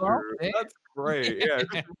cosplay as well. morph. That's great. Yeah,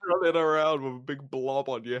 just running around with a big blob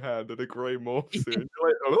on your hand and a grey morph suit. You're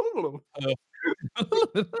like, oh.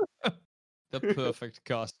 The perfect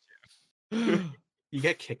costume. You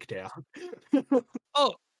get kicked out.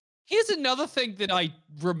 Oh, here's another thing that I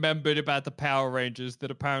remembered about the Power Rangers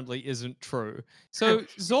that apparently isn't true. So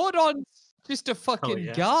Zordon's just a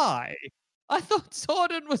fucking guy. I thought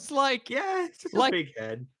Zordon was like... Yeah, it's just a big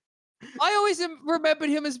head. I always remembered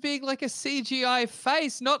him as being like a CGI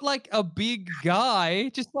face, not like a big guy,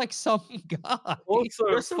 just like some guy. Also,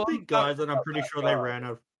 there's some big guys that I'm pretty sure they ran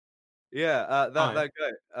out. Yeah, that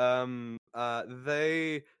guy.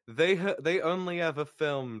 They only ever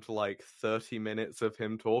filmed like 30 minutes of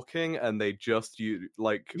him talking, and they just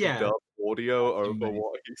dub audio over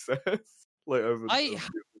what he says, like over the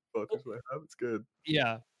footage they have. It's good.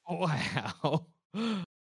 Yeah. Wow.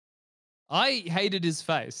 I hated his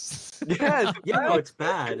face. Yeah, no, it's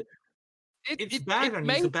bad. It's bad,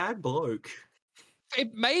 and he's a bad bloke.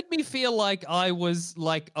 It made me feel like I was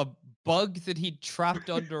like a bug that he'd trapped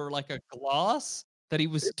under like a glass that he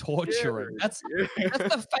was torturing. That's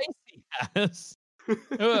the face he has.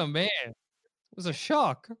 Oh man, it was a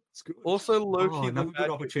shock. Also, Loki, the good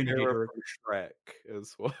opportunity mirror from Shrek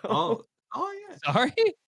as well. Oh yeah. Sorry.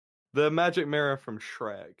 The magic mirror from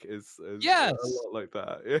Shrek is yes, a lot like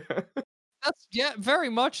that. Yeah. That's very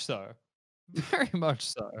much so. Very much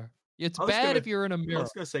so. It's bad if you're in a mirror. I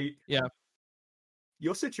was gonna say, yeah.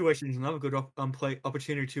 Your situation is another good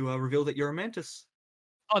opportunity to reveal that you're a mantis.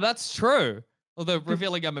 Oh, that's true. Although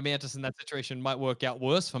revealing I'm a mantis in that situation might work out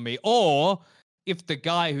worse for me. Or if the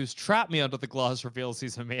guy who's trapped me under the glass reveals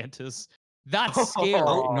he's a mantis, that's scary.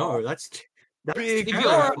 Oh no, that's big.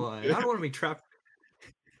 Terrifying. I don't want to be trapped.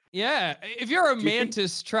 Yeah, if you're a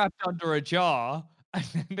mantis trapped under a jar, and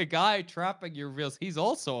then the guy trapping you reveals he's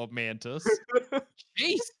also a mantis.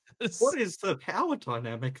 Jesus. What is the power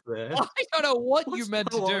dynamic there? I don't know what you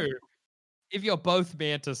meant to do if you're both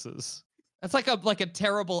mantises. It's like a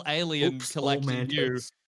terrible alien collecting you.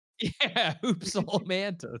 Yeah, oops, all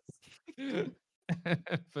mantis.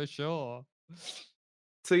 For sure.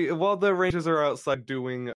 So while the Rangers are outside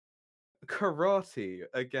doing karate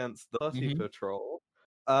against the Putty Patrol,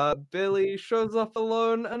 Billy shows up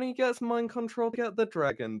alone and he gets mind control to get the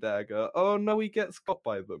dragon dagger. Oh no, he gets caught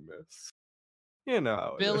by the mist. You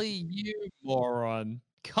know, Billy, you moron!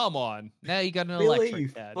 Come on, now you got an Billy,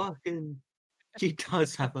 electric head. He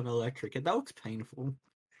does have an electric head. That looks painful.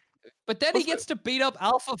 But then he gets to beat up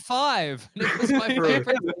Alpha 5. And it was my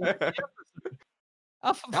favorite.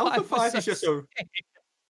 Alpha 5 is just a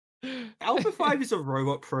Alpha 5 is a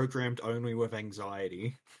robot programmed only with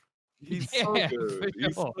anxiety. He's so good.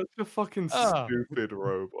 He's such a fucking stupid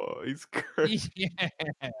robot. He's crazy. Yeah.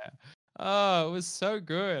 Oh, it was so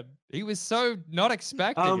good. He was so not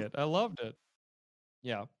expecting it. I loved it.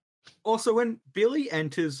 Yeah. Also, when Billy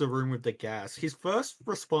enters the room with the gas, his first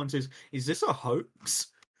response is this a hoax?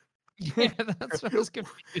 Yeah, that's what I was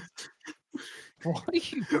confused. What do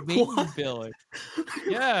you mean, Billy?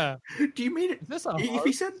 Yeah. Do you mean is this a if hoax?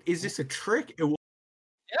 he said, is this a trick?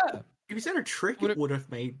 Yeah. If he said a trick, it would have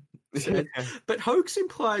made sense. But hoax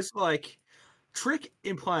implies trick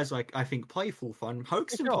implies I think playful fun.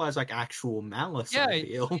 Hoax implies actual malice. Yeah, I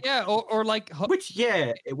feel. Yeah, or which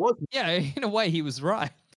it was. Yeah, in a way he was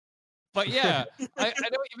right. But yeah, I know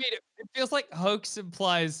what you mean. It feels like hoax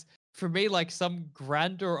implies for me some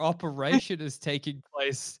grander operation is taking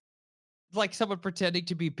place, like someone pretending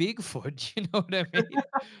to be Bigfoot. You know what I mean?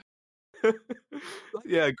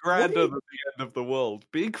 Yeah, grander than the end of the world.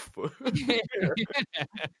 Bigfoot.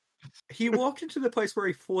 He walked into the place where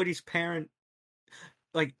he fought his parent.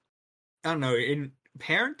 Like, I don't know, in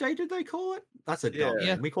Parent Day, did they call it? That's a dumb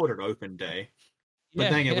Yeah. name. We called it Open Day.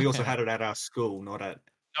 But then we also had it at our school, not at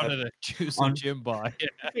a juice and gym bar.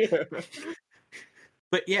 Yeah.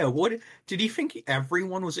 But yeah, what did he think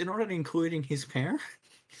everyone was in on it, including his parents?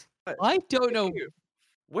 I don't know.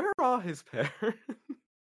 Where are his parents?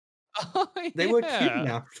 They were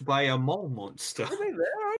kidnapped by a mole monster. Are they there?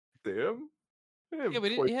 I see them. Yeah, we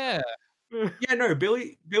did. Yeah. Yeah, no.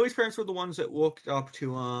 Billy's parents were the ones that walked up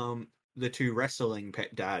to the two wrestling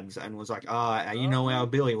pet dads and was like, you know our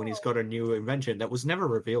Billy when he's got a new invention. That was never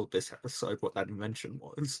revealed this episode what that invention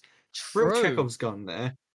was. True. Real Chekhov's gun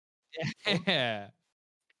there. Yeah.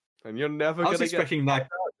 And you're never going to get that.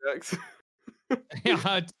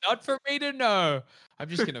 Yeah, it's not for me to know. I'm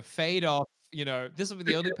just going to fade off. You know, this will be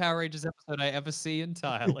the only Power Rangers episode I ever see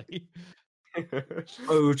entirely.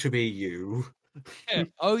 Oh, to be you. Yeah.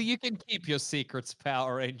 Oh, you can keep your secrets,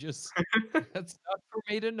 Power Rangers. That's not for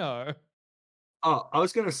me to know. Oh, I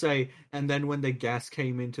was going to say, and then when the gas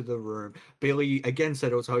came into the room, Billy again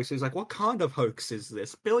said it was a hoax. He's like, what kind of hoax is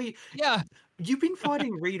this? Billy, yeah, you've been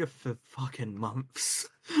fighting Rita for fucking months.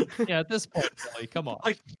 Yeah, at this point, Billy, come on.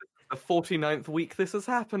 Like, the 49th week this has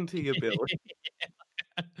happened to you, Billy.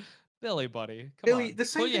 Billy, buddy. Come Billy, on. the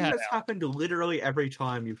same thing that's happened literally every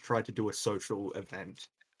time you've tried to do a social event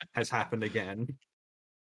has happened again.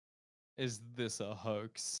 Is this a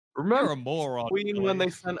hoax? Remember You're a moron, Queen when they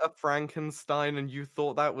sent a Frankenstein and you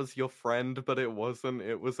thought that was your friend, but it wasn't.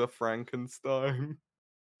 It was a Frankenstein.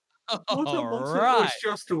 Right. It was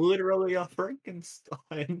just literally a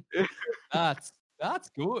Frankenstein. That's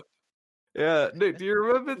good. Yeah, Nick, do you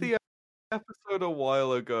remember the episode a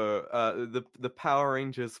while ago? The Power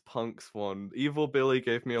Rangers Punks one. Evil Billy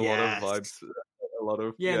gave me a lot of vibes. A lot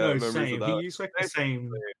of memories same. Of that. He used like the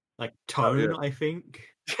same like tone, I think.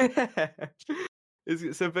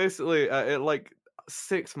 So basically, like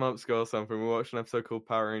 6 months ago or something, we watched an episode called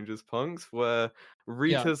Power Rangers Punks, where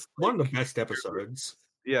Rita's one of the best episodes.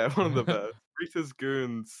 Yeah, one of the best. Rita's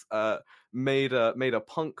goons made a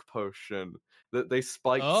punk potion that they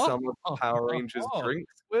spiked some of the Power Rangers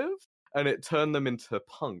drinks with, and it turned them into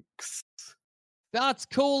punks. That's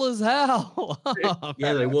cool as hell.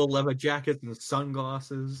 Yeah, they wore leather jackets and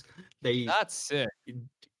sunglasses. That's sick.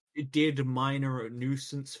 It did minor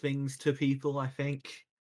nuisance things to people, I think.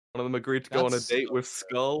 One of them agreed to go on a date with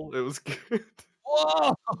Skull. It was good.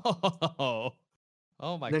 Whoa!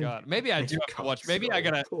 Oh my god. Maybe I do have to watch. Maybe I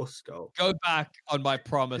gotta go back on my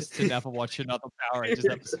promise to never watch another Power Rangers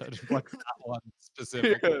episode and watch that one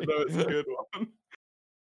specifically. Yeah, no, it's a good one.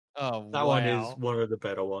 Oh, that one is one of the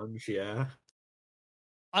better ones, yeah.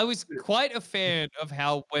 I was quite a fan of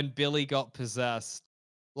how when Billy got possessed,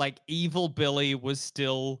 like evil Billy was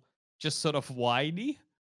still just sort of whiny.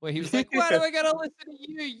 Where he was like, why do I gotta listen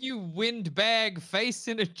to you, you windbag face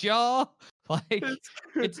in a jar? Like,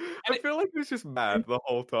 I feel like he was just mad the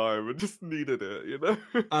whole time and just needed it, you know?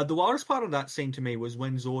 The wildest part of that scene to me was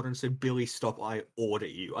when Zordon said, Billy, stop, I order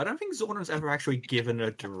you. I don't think Zordon's ever actually given a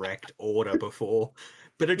direct order before,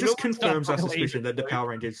 but it just confirms our suspicion that the Power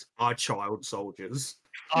Rangers are child soldiers.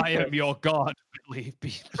 I am your god, Billy.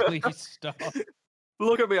 Please stop.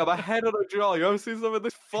 Look at me, I'm a head on a jar. You ever seen some of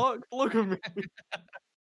this fuck? Look at me.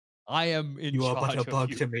 I am in You charge are but a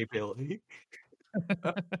bug to me, Billy.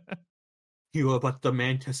 You are but the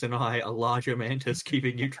mantis and I, a larger mantis,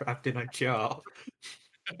 keeping you trapped in a jar.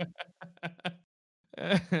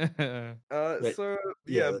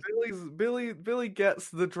 Billy gets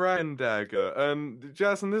the dragon dagger, and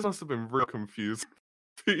Jason, this must have been real confusing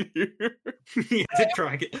for you. Yeah, the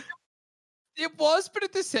dragon. It was, but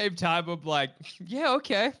at the same time, I'm like, yeah,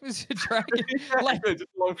 okay, it's a dragon. Like, just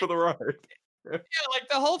along for the ride. Yeah, like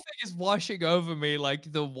the whole thing is washing over me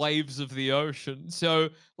like the waves of the ocean. So,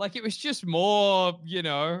 like, it was just more, you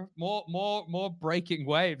know, more breaking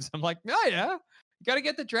waves. I'm like, oh yeah, you gotta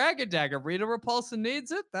get the dragon dagger. Rita Repulsa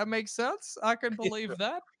needs it. That makes sense. I can believe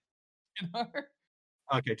that. You know.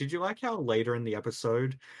 Okay, did you like how later in the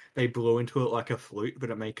episode they blew into it like a flute,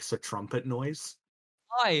 but it makes a trumpet noise?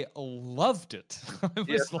 I loved it. I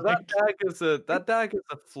was so like, that dagger's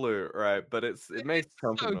a flute, right? But it makes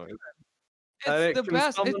trumpet noise. Good. And it's it the can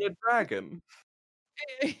best. summon a dragon.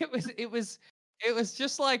 It was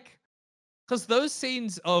just like, because those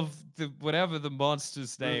scenes of the whatever the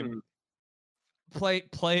monster's name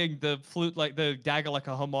playing the flute like the dagger like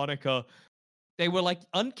a harmonica, they were like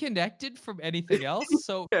unconnected from anything else.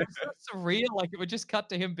 So it was so surreal. Like it would just cut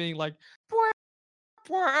to him being like, "Bwah,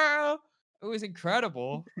 bwah." It was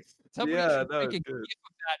incredible. Somebody Yeah, should no, make a it's good. gif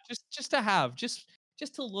of that just to have, just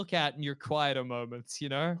to look at in your quieter moments, you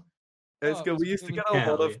know? It's Oh, good. We used it to was get a lot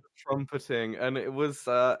Hell of yeah. trumpeting, and it was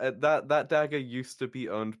that dagger used to be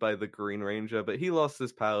owned by the Green Ranger, but he lost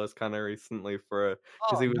his powers kind of recently because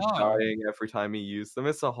oh he was no. dying every time he used them.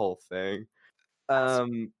 It's a whole thing. That's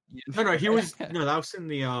No, he was yeah. no. That was in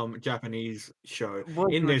the Japanese show.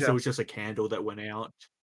 Wasn't In the this, it Jap- was just a candle that went out.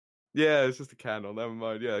 Yeah, it's just a candle. Never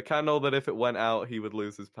mind. Yeah, a candle that if it went out, he would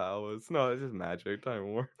lose his powers. No, it's just magic.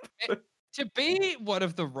 Don't worry. To be one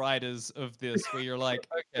of the writers of this, where you're like,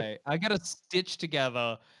 okay, I gotta stitch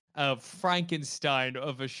together a Frankenstein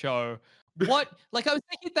of a show. What? Like, I was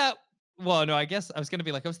thinking that. Well, no, I guess I was gonna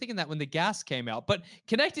be like, I was thinking that when the gas came out, but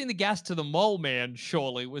connecting the gas to the Mole Man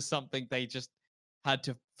surely was something they just had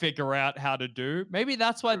to figure out how to do. Maybe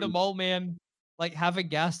that's why the Mole Man, like, having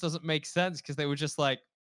gas doesn't make sense because they were just like,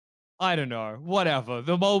 I don't know, whatever.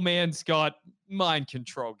 The Mole Man's got mind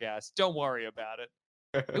control gas. Don't worry about it.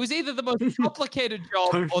 It was either the most complicated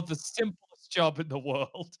job Don't- or the simplest job in the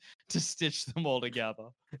world to stitch them all together.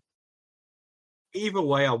 Either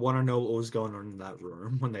way, I want to know what was going on in that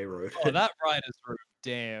room when they wrote Oh, it. that writer's room,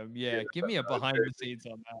 damn. Yeah, give me a behind the scenes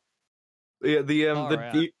on that. Yeah, the Far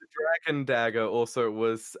out. the dragon dagger also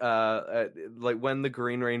was like when the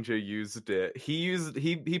Green Ranger used it, he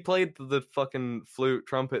played the fucking flute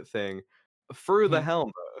trumpet thing through the Mhm.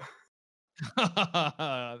 helmet.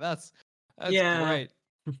 That's Yeah. great.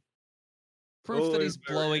 Proof that Always he's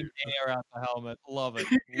very blowing air out the helmet. Love it.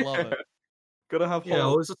 Love it. Gotta have Yeah, it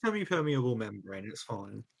holes. was a semi-permeable membrane. It's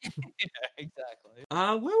fine. Yeah, exactly.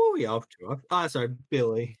 Where were we up to? Sorry,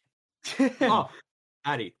 Billy. Oh,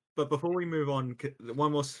 Addy. But before we move on,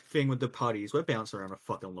 one more thing with the putties. We're bouncing around a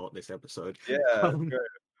fucking lot this episode. Yeah, Um,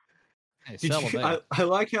 Hey, Did settle you, down. I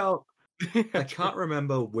like how I great. can't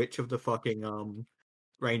remember which of the fucking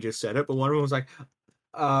Rangers said it, but one of them was like,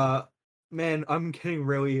 man, I'm getting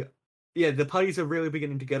really the putties are really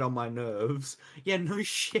beginning to get on my nerves. Yeah, no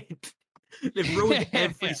shit. They've ruined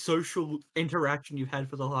every social interaction you've had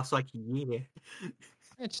for the last like year.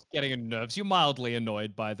 It's just getting on nerves. You're mildly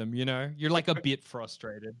annoyed by them, you know? You're like a bit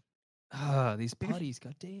frustrated. Ah, these putties,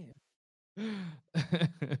 goddamn.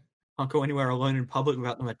 Can't go anywhere alone in public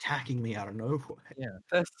without them attacking me out of nowhere.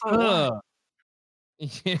 They're so loud.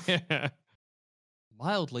 Yeah.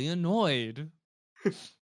 Mildly annoyed.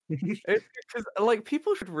 It's because like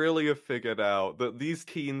people should really have figured out that these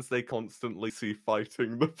teens they constantly see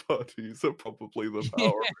fighting the putties are probably the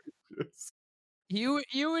Power Rangers. You would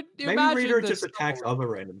Maybe imagine Reader that just attacks other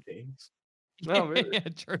random teams. No, maybe. Yeah,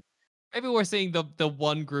 true. Maybe we're seeing the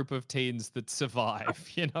one group of teens that survive,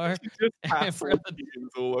 you know? Just Every hassle other- teens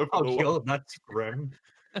all over Oh, the world. God, that's grim.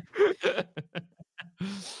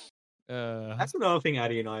 Uh, That's another thing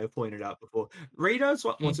Addie and I have pointed out before. Rita's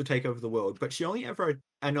what wants to take over the world, but she only ever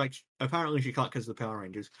and like apparently she can't because of the Power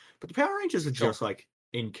Rangers. But the Power Rangers are Sure. just like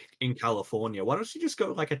in California. Why don't she just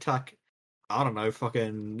go like attack? I don't know,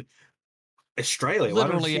 fucking Australia.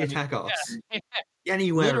 Literally Why don't she attack any- us? yeah,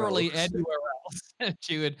 Anywhere literally else. anywhere else.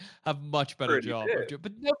 She would have much better Already job. did.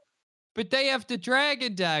 But no, but they have the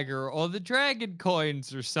dragon dagger or the dragon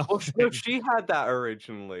coins or something. Well, no, she had that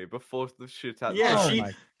originally before the shit had. Yeah, Oh she.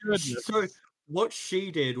 my goodness. So what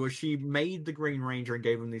she did was she made the Green Ranger and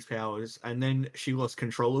gave him these powers, and then she lost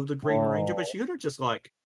control of the Green Ranger. But she could have just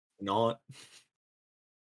like not.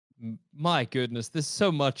 My goodness, there's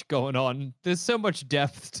so much going on. There's so much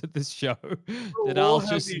depth to this show that All I'll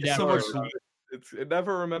just heavy never. story. It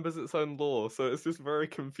never remembers its own lore, so it's just very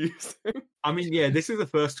confusing. I mean, yeah, this is the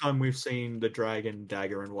first time we've seen the dragon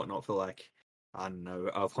dagger and whatnot for like I don't know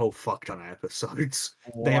a whole fuck ton of episodes.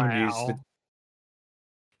 They haven't used it.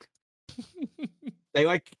 They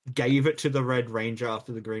like gave it to the Red Ranger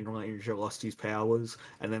after the Green Ranger lost his powers,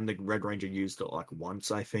 and then the Red Ranger used it like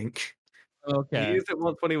once, I think. He Okay. used it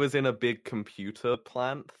once when he was in a big computer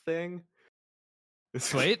plant thing.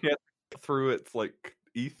 Sweet. Yeah, through its like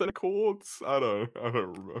ether cords. I don't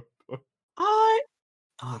remember.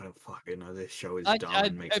 I don't fucking know. This show is I- dumb I-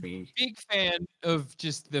 and makes I- me. Big fan of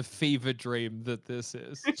just the fever dream that this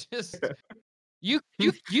is. Just you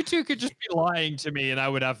two could just be lying to me and I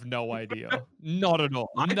would have no idea. Not at all.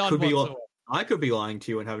 I None could be whatsoever. I could be lying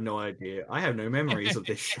to you and have no idea. I have no memories of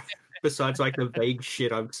this show besides like the vague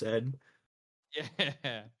shit I've said.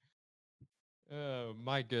 Yeah. Oh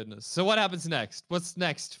my goodness. So what happens next? What's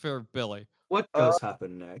next for Billy? What does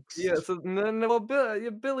happen next? Yeah, so well,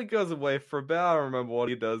 Billy goes away for a bit. I don't remember what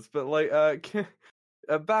he does, but like,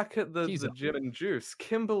 back at the She's up. gym and juice,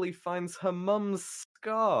 Kimberly finds her mum's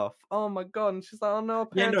scarf. Oh my god! And she's like, "Oh no, our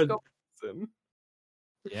Yeah, parents no. got poison."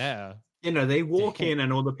 Yeah. You know, they walk in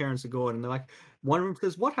and all the parents are gone, and they're like, one of them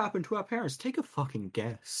says, "What happened to our parents? Take a fucking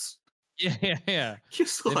guess." Yeah.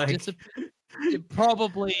 Just They've like disappeared.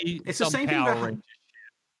 Probably it's the some same thing Power that Rangers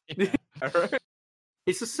shit. Yeah. Right?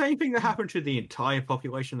 it's the same thing that happened to the entire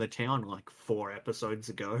population of the town like 4 episodes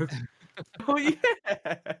ago. Oh yeah.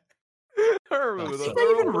 I remember That's that. They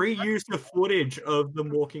so even They're all- reused the footage of them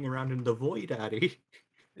walking around in the void, Addy.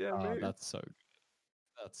 Yeah, Oh, maybe. that's so good.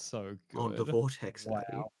 That's so good. On the vortex,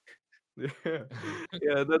 Addy. Wow. Yeah,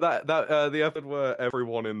 yeah. The episode where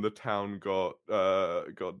everyone in the town got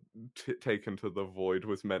taken to the void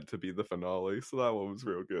was meant to be the finale, so that one was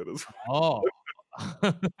real good as well.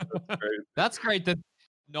 Oh. Great. That's great that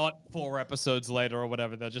not 4 episodes later or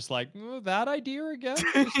whatever, they're just like, that idea again?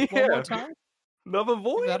 Just one Yeah. more time? Another Give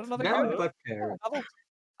void. that another Now, go? but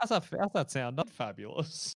How's that sound? Not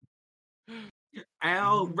fabulous.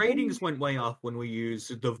 our ratings went way up when we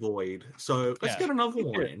used the void, so let's Yeah. get another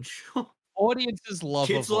one in. Audiences love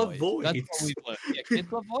Kids a love void. That's voids. what we've learned. Yeah,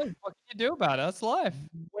 kids love voids. What can you do about it? That's life.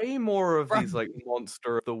 Way more of Right. these like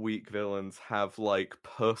monster of the week villains have like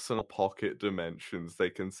personal pocket dimensions they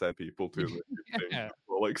can send people to. That you think Yeah. of.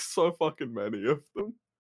 Like so fucking many of them.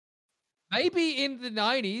 Maybe in the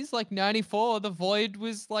 90s, like 94, the Void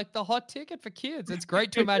was like the hot ticket for kids. It's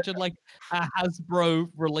great to imagine like a Hasbro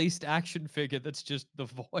released action figure that's just the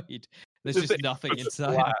Void. There's Just just nothing just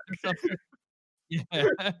inside.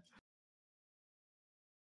 Yeah.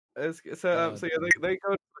 So yeah, they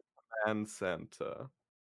go to the command center.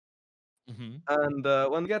 hmm And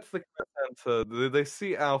when they get to the command center, they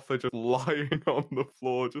see Alpha just lying on the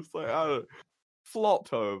floor, just like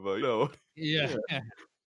flopped over. You know, Yeah.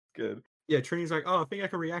 good. Yeah, Trini's like, oh, I think I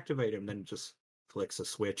can reactivate him. Then just flicks a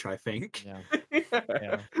switch, I think. Yeah.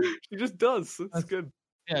 Yeah. She just does. It's That's- good.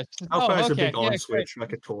 Yeah. Alpha has a okay. big on Yeah, switch,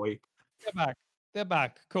 like a toy. They're back. They're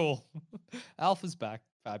back. Cool. Alpha's back.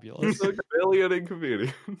 Fabulous. So billion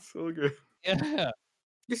inconvenience. So good. Yeah.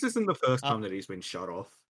 This isn't the first time that he's been shut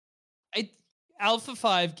off. Alpha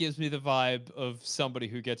 5 gives me the vibe of somebody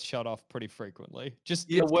who gets shut off pretty frequently. Just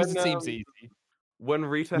Yeah, because it when, seems easy. When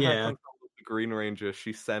Rita had Yeah. control of the Green Ranger,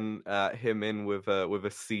 she sent him in with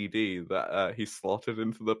a CD that he slotted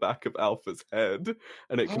into the back of Alpha's head,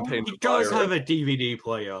 and it contained. He does virus. have a DVD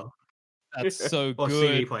player. That's so Or good.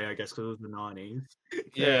 CD player, I guess, because it was the 90s.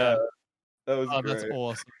 Yeah. That was Oh, great. that's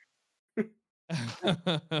awesome.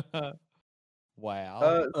 Wow.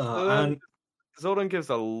 So then And Zordon gives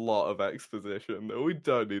a lot of exposition that we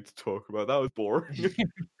don't need to talk about. That was boring.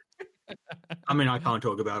 I mean, I can't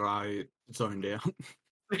talk about it. I zoned out.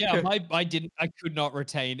 Yeah, I could not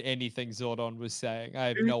retain anything Zordon was saying. I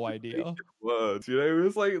have no idea. Words, you know, it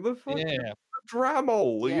was like the fucking Yeah.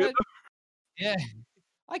 Dramol. You Yeah. know? Yeah.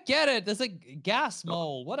 I get it. There's a gas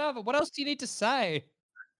mole. Whatever. What else do you need to say?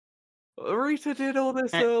 Rita did all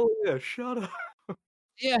this Eh. earlier. Shut up.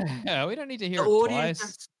 Yeah, we don't need to hear The it audience.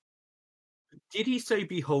 twice. Did he say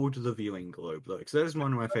 "Behold the viewing globe"? Though, because that is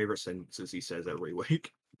one of my favorite sentences he says every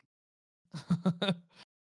week.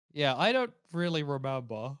 Yeah, I don't really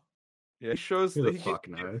remember. Yeah, he shows Who that the he fuck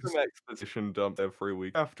gives knows? some exposition dump every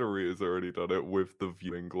week after Rita's already done it with the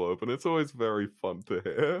viewing globe, and it's always very fun to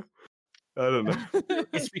hear. I don't know.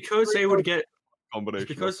 It's because they would get. Combination. It's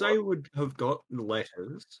because of they would have got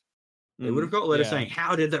letters. They would Mm. have got letters Yeah. saying,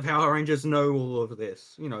 "How did the Power Rangers know all of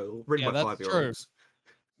this?" You know, written Yeah, by that's 5-year-olds.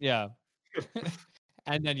 Yeah.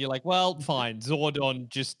 And then you're like, well, fine. Zordon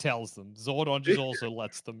just tells them. Zordon just also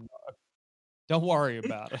lets them know. Don't worry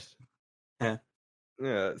about it.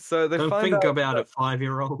 Yeah, so they Don't find think out about that, it,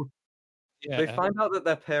 5-year-old. Yeah. They find out that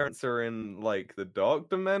their parents are in like the dark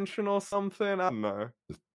dimension or something. I don't know.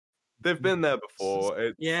 They've been there before.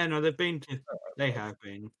 It's, Yeah, no, they've been. They have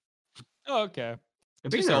been. Oh, okay.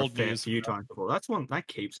 They've been Just there a old fair news. few times before. That's one that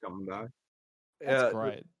keeps coming back. That's yeah,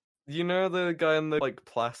 great. You know the guy in the like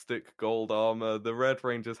plastic gold armor. The Red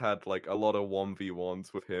Rangers had like a lot of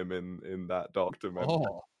 1v1s with him in that dark dimension.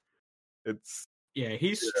 Oh, It's Yeah,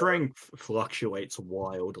 his strength fluctuates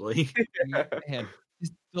wildly. man.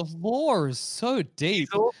 The lore is so deep,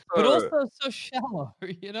 he's also, but also so shallow,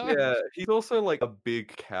 you know? yeah, he's also like a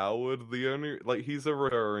big coward. The only like he's a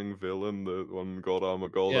recurring villain, the one gold armor,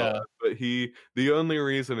 Yeah. but the only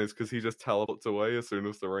reason is because he just teleports away as soon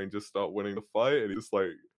as the Rangers start winning the fight, and he's like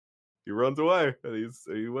he runs away and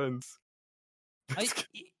he wins.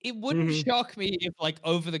 It wouldn't Mhm. shock me if, like,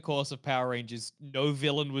 over the course of Power Rangers, no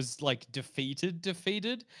villain was like defeated.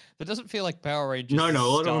 That doesn't feel like Power Rangers. No, a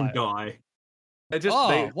lot of them style. die. They just Oh,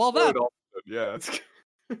 they well, explode that- often, yeah.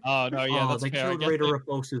 Oh no, yeah, oh, that's they fair. I killed guess Rita they-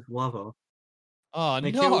 Repulsa's lover. Oh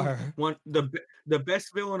They no. killed one. The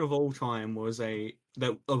best villain of all time was of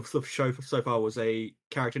the show so far was a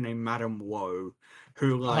character named Madame Woe,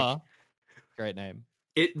 who like Uh-huh. Great name.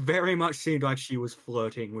 It very much seemed like she was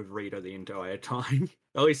flirting with Rita the entire time,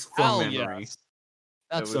 at least from Hell memory. yes.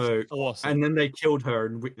 That's So awesome. And then they killed her,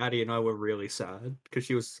 and Addie and I were really sad because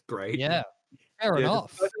she was great. Yeah, fair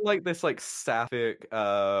enough. Just like this, like sapphic,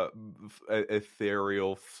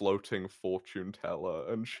 ethereal, floating fortune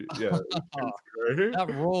teller, and she, yeah, it's great.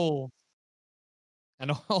 That rule.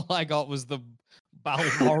 And all I got was the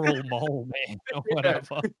Balmoral Mole Man or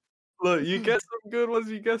whatever. Look, you get some good ones,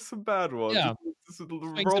 you get some bad ones. Yeah, Just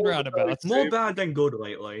swings and roundabouts. More bad than good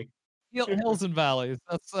lately. Hills and valleys.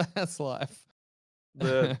 That's life.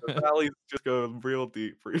 The valleys just go real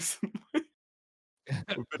deep recently.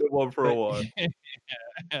 I've been in one for a while.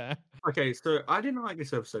 Yeah. Okay, so I didn't like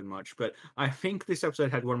this episode much, but I think this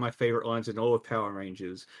episode had one of my favorite lines in all of Power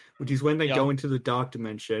Rangers, which is when they go into the dark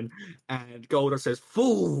dimension and Golda says,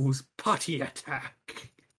 "Fools, putty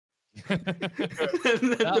attack."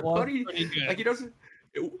 That was putty, pretty good. like,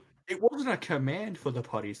 it wasn't a command for the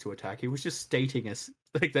putties to attack. It was just stating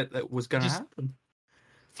like that was going to happen.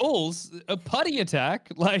 Fools, a putty attack?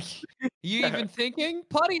 Like, you even thinking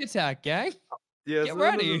putty attack, gang? Yeah, get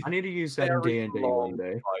ready. I need to use that in D&D one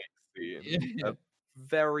day. A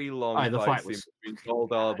very long the fight fight was scene between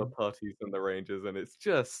Goldar, the putties, and the Rangers, and it's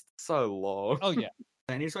just so long. Oh yeah,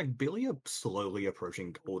 and it's like Billy slowly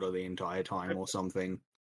approaching Golda the entire time or something.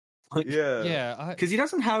 yeah, because he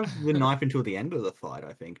doesn't have the knife until the end of the fight,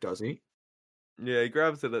 I think, does he? Yeah, he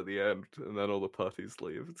grabs it at the end, and then all the putties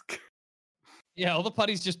leave. Yeah, all the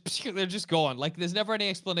putties they're just gone. Like, there's never any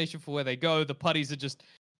explanation for where they go. The putties are just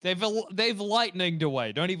they've lightninged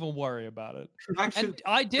away. Don't even worry about it. Actually,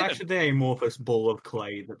 I did. Actually, they're amorphous ball of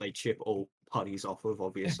clay that they chip all putties off of.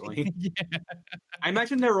 Obviously, yeah. I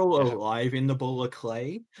imagine they're all alive in the ball of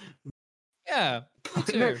clay. Yeah, me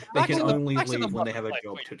too. They can only leave when they have a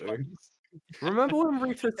job to do. Remember when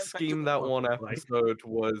Rita's scheme that one episode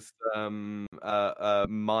was a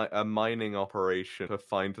mining operation to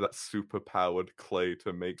find that super powered clay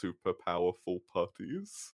to make super powerful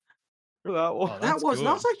putties? That one. That was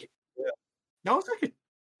like a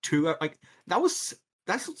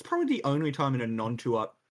that's probably the only time in a non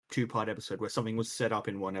two-part episode where something was set up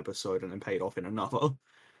in one episode and then paid off in another.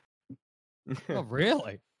 Oh,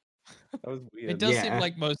 really? That was weird. It does seem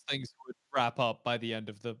like most things would wrap up by the end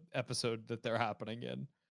of the episode that they're happening in.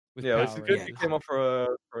 It's good you came off for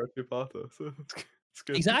a two-parter, so it's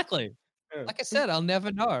good. Exactly. Yeah. Like I said, I'll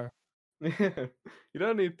never know. You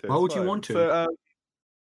don't need to. Why would you want to?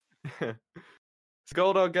 So,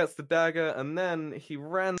 Goldar gets the dagger, and then he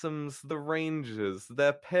ransoms the Rangers,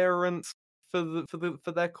 their parents, for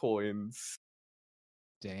their coins.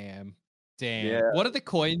 Damn. Yeah. What do the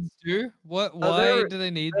coins do? Why do they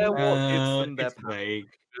need them? It's vague.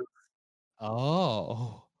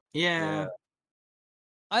 Oh. Yeah.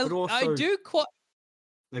 I do quite.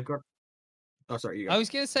 They've got. Oh, sorry. You go. I was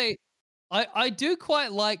gonna say, I do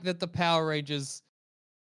quite like that the Power Rangers.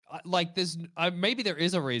 Like, there's maybe there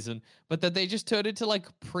is a reason, but that they just turned into like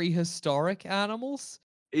prehistoric animals.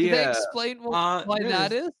 Can they explain why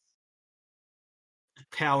that is?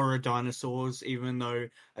 Power of dinosaurs, even though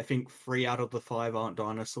I think 3 out of the 5 aren't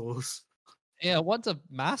dinosaurs. Yeah, one's a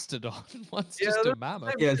mastodon, one's just a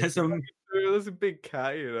mammoth. Yeah, there's a big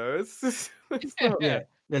cat, you know. It's just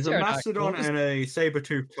there's a mastodon and a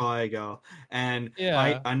saber-toothed tiger, and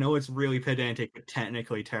I know it's really pedantic, but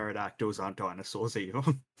technically pterodactyls aren't dinosaurs either.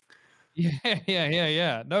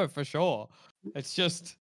 Yeah. No, for sure. It's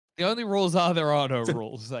just the only rules are there are no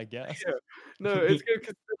rules, I guess. Yeah. No, it's good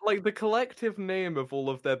because like the collective name of all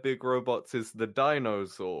of their big robots is the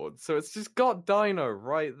Dinozord, so it's just got Dino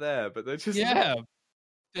right there, but they're just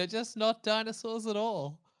they're just not dinosaurs at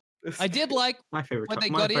all. I did like my favorite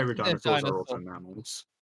dinosaurs are also mammals.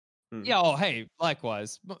 Yeah. Oh, hey,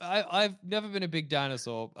 likewise. I've never been a big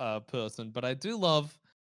dinosaur person, but I do love,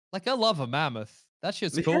 I love a mammoth. That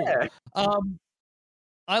shit's cool. Yeah.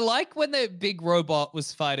 I like when the big robot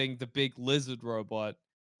was fighting the big lizard robot.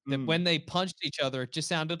 That when they punched each other, it just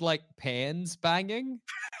sounded like pans banging.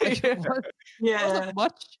 Like, it wasn't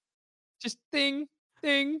much. Just ding,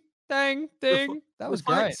 ding, dang, ding. That was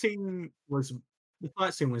great. The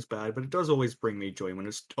fight scene was bad, but it does always bring me joy when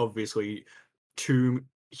it's obviously 2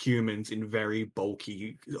 humans in very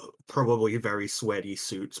bulky, probably very sweaty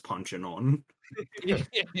suits punching on.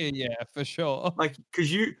 Yeah, for sure. Like,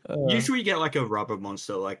 because usually you get like a rubber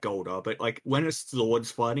monster like Goldar, but like when it's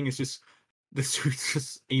Zords fighting, it's just the suit's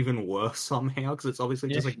just even worse somehow because it's obviously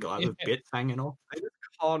just a guy with bits hanging off. They just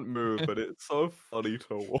can't move, but it's so funny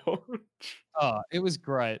to watch. Oh, it was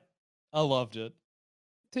great. I loved it.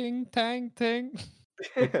 Ting, tang, ting.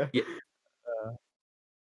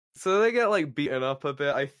 So they get like beaten up a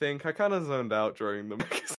bit, I think. I kind of zoned out during them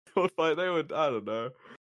because sword fight. They would, I don't know.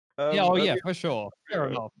 Yeah, oh yeah, for sure. Fair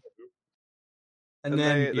enough. And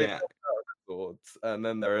then they swords, and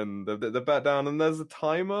then they're in the back down, and there's a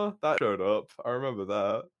timer that showed up. I remember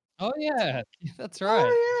that. Oh yeah, that's right.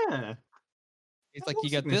 Oh yeah. He's like, you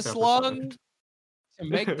got this long to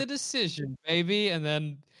make the decision, baby, and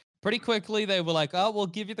then pretty quickly they were like, oh, we'll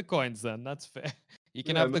give you the coins then. That's fair. You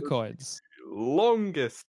can have the coins.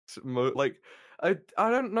 Longest, like, I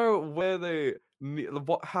don't know where they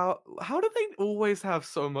how do they always have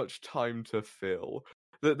so much time to fill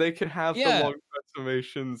that they can have the long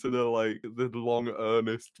transformations and the long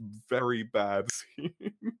earnest very bad scene.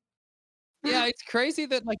 Yeah, it's crazy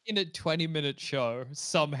that like in a 20-minute show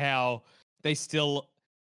somehow they still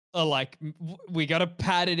are like, we gotta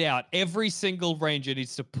pad it out. Every single ranger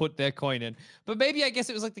needs to put their coin in. But maybe I guess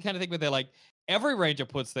it was like the kind of thing where they're like, every ranger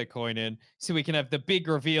puts their coin in, so we can have the big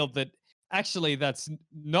reveal that actually that's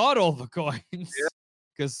not all the coins.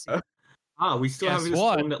 Because we still have this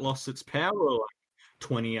one that lost its power like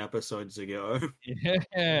 20 episodes ago.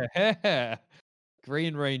 Yeah.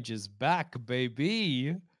 Green Ranger's back,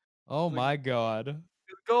 baby. Oh my god.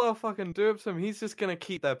 Goldar fucking dupes him. He's just gonna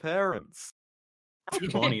keep their parents.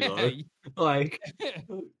 That's funny though. Like,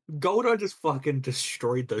 Goldar just fucking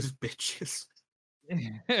destroyed those bitches.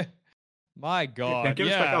 My god. Now give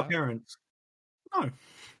us back our parents. No.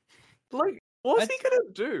 Like, what's he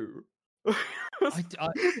gonna do?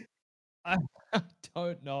 I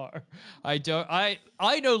don't know.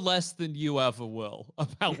 I know less than you ever will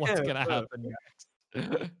about what's gonna happen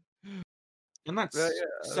next. And that's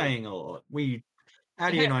saying a lot.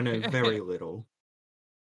 Addy and I know very little.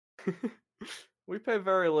 We pay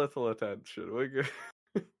very little attention. We're good.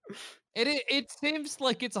 It seems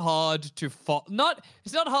like it's hard to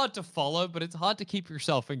it's not hard to follow, but it's hard to keep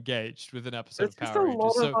yourself engaged with an episode of Power Rangers.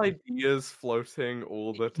 There's just a lot of ideas floating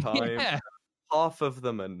all the time. Yeah. Half of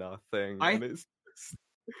them are nothing, and it's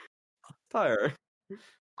tiring.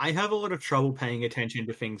 I have a lot of trouble paying attention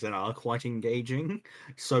to things that are quite engaging.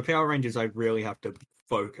 So Power Rangers, I really have to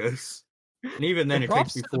focus. And even then, it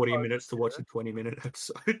takes me 40 minutes to watch a 20-minute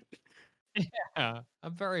episode. Yeah,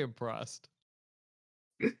 I'm very impressed.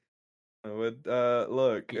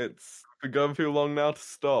 Look, it's been going too long now to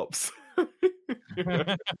stop.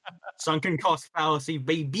 Sunken cost fallacy,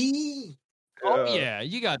 baby! Oh yeah,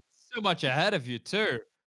 you got so much ahead of you too.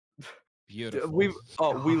 Beautiful.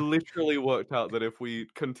 We literally worked out that if we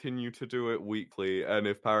continue to do it weekly, and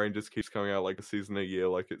if Power Rangers keeps coming out like a season a year,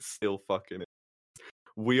 like it's still fucking.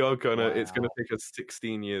 It's gonna take us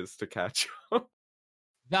 16 years to catch up.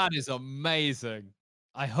 That is amazing.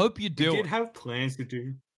 I hope you do. We did have plans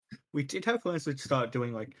to start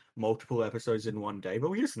doing like multiple episodes in one day, but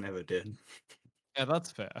we just never did. Yeah,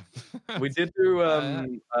 that's fair. We did do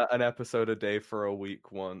an episode a day for a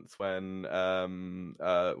week once when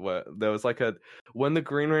where there was like when the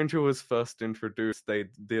Green Ranger was first introduced, they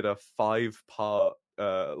did a 5-part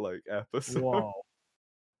like episode. Whoa.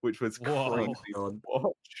 Which was crazy to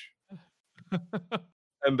watch.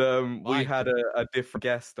 And we had a different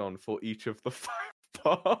guest on for each of the 5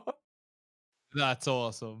 parts. That's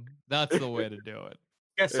awesome. That's the way to do it.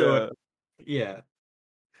 Yeah.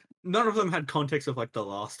 None of them had context of like the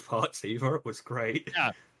last parts either. It was great. Yeah,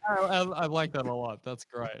 I like that a lot. That's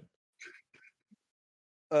great.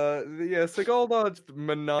 So Goldar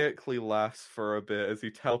maniacally laughs for a bit as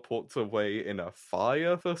he teleports away in a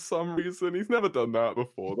fire for some reason. He's never done that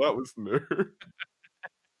before. That was new.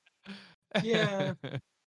 Yeah.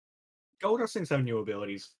 Goldar seems to have new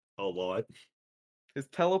abilities a lot. His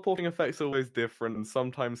teleporting effects are always different, and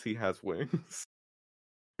sometimes he has wings.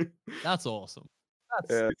 That's awesome.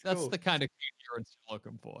 That's cool. The kind of coherence you're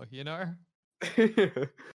looking for, you know?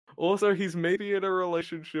 Also, he's maybe in a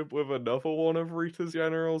relationship with another one of Rita's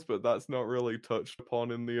generals, but that's not really touched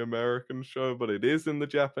upon in the American show, but it is in the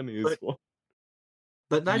Japanese one.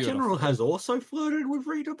 But that general has also flirted with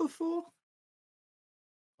Rita before?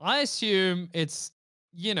 I assume it's,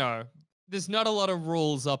 there's not a lot of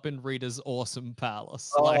rules up in Rita's awesome palace.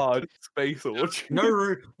 Space orgy. No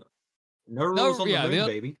rules on the moon,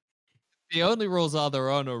 baby. The only rules are there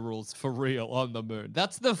are no rules for real on the moon.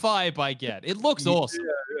 That's the vibe I get. It looks awesome.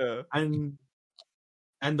 Yeah. And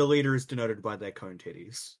the leader is denoted by their cone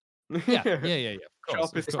titties. Yeah. Of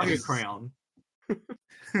course. It's like a crown. If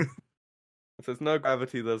there's no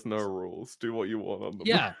gravity, there's no rules. Do what you want on the moon.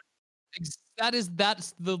 Yeah.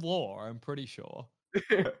 That's the law, I'm pretty sure.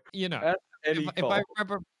 If I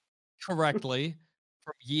remember correctly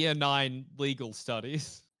from year 9 legal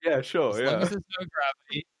studies. Yeah, sure. As long as there's no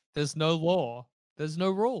gravity, there's no law. There's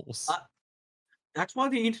no rules. That's why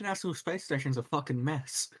the International Space Station's a fucking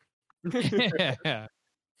mess. Yeah.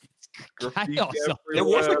 It's graffiti chaos. There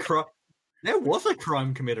was a everywhere. There was a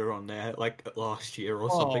crime committed on there, like last year or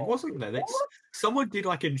something, Oh. wasn't there? Someone did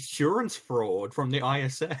like insurance fraud from the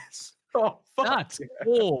ISS. Oh, fuck That's yeah.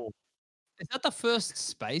 cool. Is that the first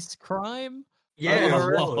space crime? Yeah, Oh,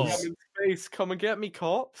 it whoa. was. I'm in space. Come and get me,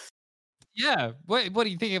 cops. Yeah. Wait, what do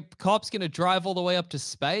you think? A cop's gonna drive all the way up to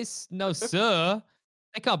space? No, sir.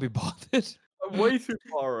 They can't be bothered. I'm way too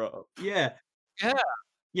far up. Yeah. Yeah.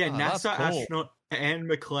 Yeah, Oh, that's NASA cool. astronaut Anne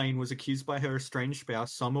McClain was accused by her estranged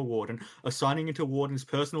spouse, Summer Warden, of signing into Warden's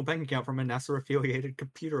personal bank account from a NASA-affiliated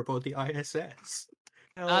computer aboard the ISS.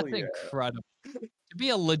 Hell That's yeah. incredible. To be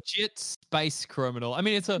a legit space criminal. I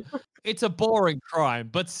mean, it's a boring crime,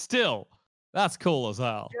 but still, that's cool as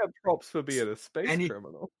hell. Yeah, props for being a space Any-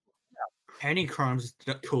 criminal. Any crime's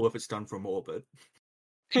cool if it's done from orbit.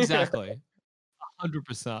 Exactly.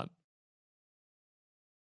 100%.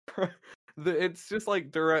 It's just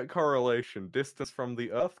like direct correlation. Distance from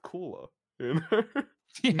the Earth, cooler. You know?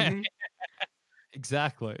 Yeah. Mhm.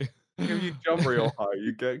 Exactly. If you jump real high,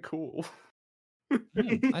 you get cool.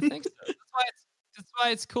 I think so. That's why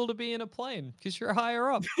it's cool to be in a plane, because you're higher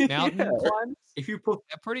up. Mountain Yeah. climbs, If you they're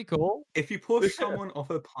pretty cool. push someone off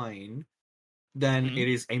a plane, then Mhm. it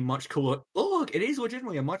is a much cooler. Oh, look, it is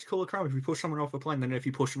legitimately a much cooler crime if you push someone off a plane than if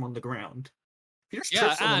you push them on the ground. If you just Yeah,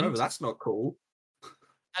 trip someone over, and- that's not cool.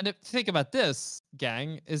 And if think about this,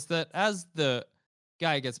 gang, is that as the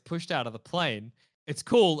guy gets pushed out of the plane, it's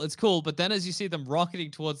cool, but then as you see them rocketing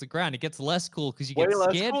towards the ground, it gets less cool because you Way get less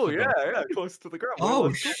scared cool, for them. yeah, close to the ground. way Oh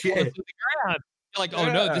less cool. Close shit! to the ground. You're like, oh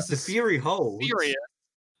no, Yeah. this The is theory holds. serious.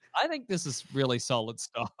 I think this is really solid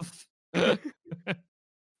stuff. Let's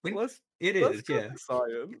It let's is, go yeah. to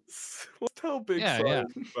science. Let's tell big Yeah,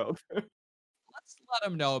 science about it. Let's let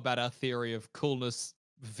them know about our theory of coolness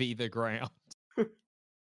v the ground.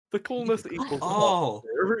 The coolness equals Oh.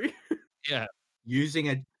 theory. Yeah. Using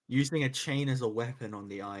a chain as a weapon on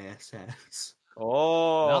the ISS.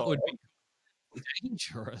 Oh, That would be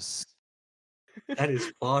dangerous. That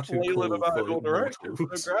is far too flail it cool about for in all directions. No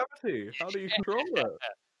mortals. gravity. How do you control that?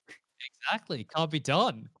 Exactly. Can't be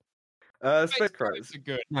done. Space crimes. are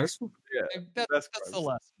good. No, this- Yeah, That's best the crimes.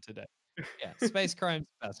 lesson today. Yeah, space crimes,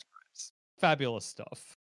 best crimes. Fabulous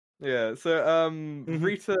stuff. Yeah, so Mhm.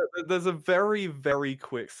 Rita, there's a very, very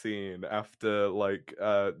quick scene after like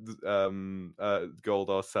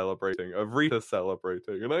Goldar celebrating, of Rita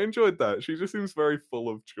celebrating, and I enjoyed that. She just seems very full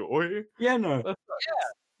of joy. yeah, no. That's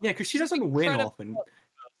Yeah, because she She's doesn't win incredible. often.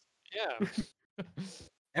 Yeah.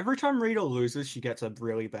 Every time Rita loses, she gets a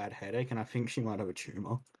really bad headache, and I think she might have a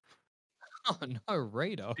tumor. Oh no,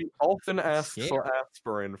 Raider. She often asks Scary. for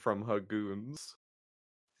aspirin from her goons.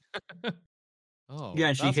 Oh, Yeah,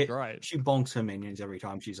 and that's great. she bonks her minions every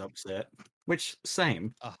time she's upset. Which,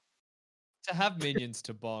 same. To have minions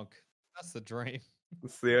to bonk, that's the dream.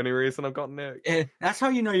 That's the only reason I've got Nick. Yeah, that's how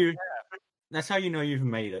you know you. That's how you know you've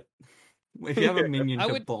made it. If you have a minion I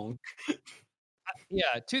to would- bonk.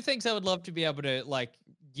 Yeah, two things I would love to be able to like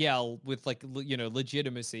yell with like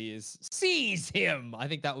legitimacy is seize him. I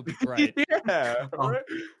think that would be great. Yeah, Oh. right?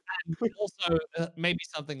 Also, maybe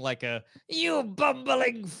something like a "you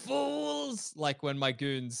bumbling fools," like when my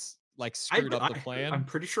goons like screwed up the plan. I'm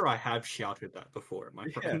pretty sure I have shouted that before at my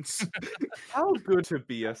Yeah. friends. How good to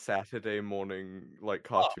be a Saturday morning like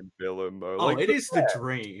cartoon villain though. Oh, Like it is the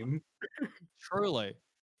dream. Truly,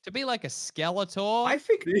 to be like a Skeletor. I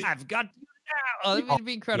think I've got you now. Oh, it would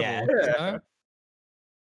be incredible. yeah. you Yeah. know?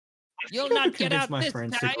 You'll I could not get convince out my this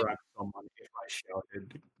friends time. to grab someone if I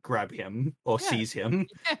shouted, grab him or Yeah. seize him.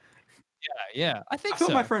 Yeah, I think I thought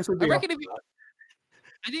so. my friends would I be. reckon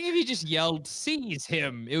I think if you just yelled "seize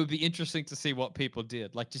him," it would be interesting to see what people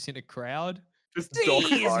did, like just in a crowd. just Seize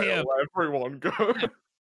dogpile him! everyone go.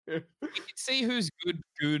 You can see who's good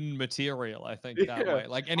goon material. I think that Yeah. way.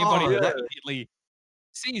 Like anybody Oh, who yeah. immediately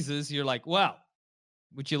seizes, you're like, well,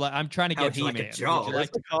 would you like? I'm trying to How get would you like a He-Man. job? Would you There's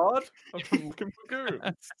like? the card. I'm looking for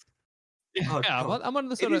goons. Yeah, Oh, God. I'm on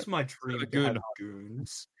the It sort is of. my dream a to goon have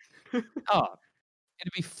goons. Oh,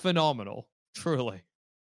 it'd be phenomenal. Truly.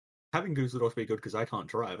 Having goons would also be good because I can't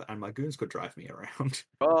drive, and my goons could drive me around.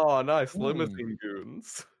 Oh, nice. Ooh. Limousine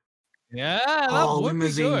goons. Yeah, that Oh, would be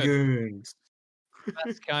limousine good. goons.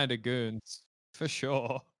 Best kind of goons for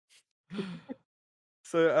sure.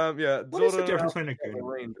 So, yeah. What is the Zordon difference and between a Alpha goon?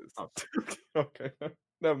 Rangers. Oh. Okay.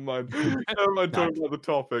 Never mind. Never mind talking about the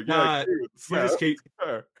topic. Yeah, Nah, goons. You Yeah, just keep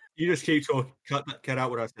fair. talking. Cut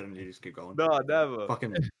out what I said, and you just keep going. No, never.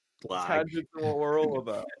 Fucking lag. Tangents are what we're all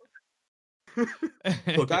about.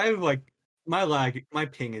 Look, I have my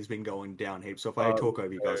ping has been going down heaps. So if I talk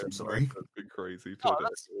over you guys, I'm sorry. That's been crazy Oh, today.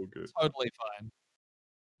 that's All good. totally fine.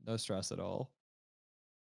 No stress at all.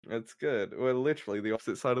 It's good. We're literally the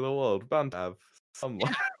opposite side of the world. Bound to have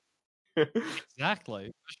someone. Exactly,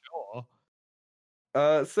 for sure.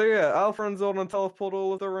 So yeah, Alpha and Zordon teleport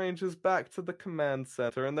all of the Rangers back to the command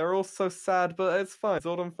center, and they're all so sad, but it's fine.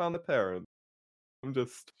 Zordon found the parents. I'm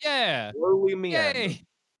just slowly meandering.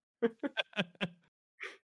 Yay!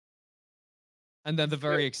 And then the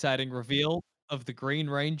very exciting reveal of the Green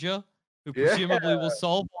Ranger, who presumably will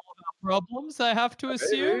solve all of our problems, I have to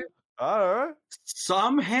assume. Maybe. I don't know.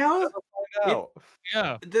 Somehow,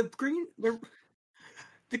 yeah. The Green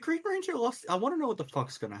Ranger lost. I want to know what the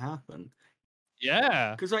fuck's gonna happen.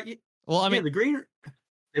 Yeah. Because they've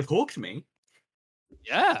hooked me.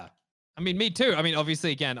 Yeah. I mean, me too. I mean,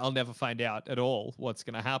 obviously, again, I'll never find out at all what's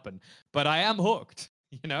going to happen, but I am hooked,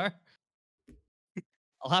 you know?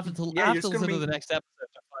 I'll have to listen to the next episode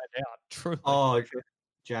to find out, truly. Oh,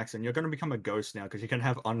 Jackson, you're going to become a ghost now because you can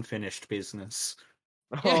have unfinished business.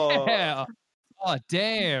 Yeah. Oh,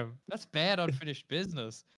 damn. That's bad unfinished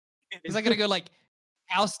business. Is I going to go, like,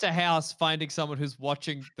 house to house finding someone who's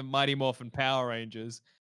watching the Mighty Morphin Power Rangers,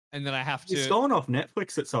 and then I have to... It's going off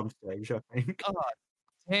Netflix at some stage, I think. Oh,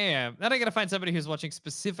 damn. Then I gotta find somebody who's watching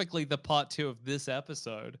specifically the part 2 of this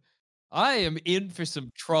episode. I am in for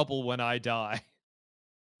some trouble when I die.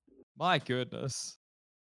 My goodness.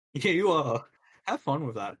 Yeah, you are. Have fun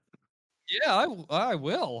with that. Yeah, I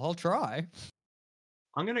will. I'll try.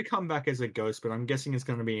 I'm going to come back as a ghost, but I'm guessing it's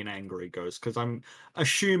going to be an angry ghost because I'm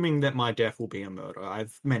assuming that my death will be a murder. I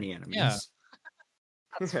have many enemies. Yeah.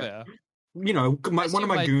 That's fair. You know, one of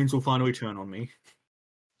my goons will finally turn on me.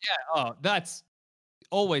 Yeah, that's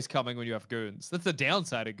always coming when you have goons. That's the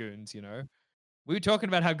downside of goons, you know? We were talking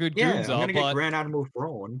about how good goons are, I'm going to get Grand Admiral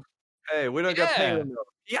Thrawn. Hey, we don't get paid enough.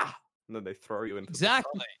 Yeah! And then they throw you into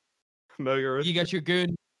exactly. No, you got your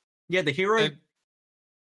goon. Yeah, the hero...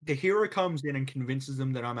 The hero comes in and convinces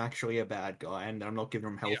them that I'm actually a bad guy and that I'm not giving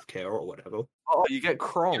them health care or whatever. Oh, you get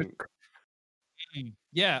Kronk.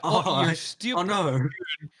 Yeah. You're stupid. Oh, no.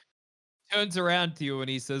 Turns around to you and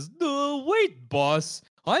he says, "No, wait, boss.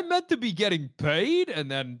 I'm meant to be getting paid." And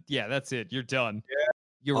then, that's it. You're done. Yeah.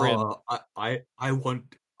 You're in. I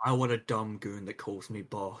want a dumb goon that calls me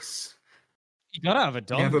boss. You gotta have a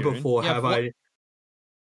dumb Never goon. before have I...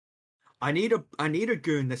 I need a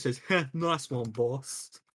goon that says, "Nice one, boss."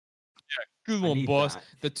 Good one, boss.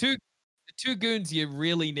 The two goons you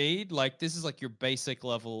really need, like this is like your basic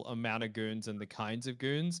level amount of goons and the kinds of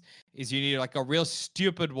goons, is you need like a real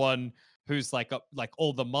stupid one who's like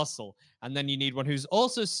all the muscle, and then you need one who's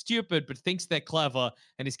also stupid but thinks they're clever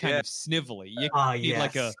and is kind of snivelly. You need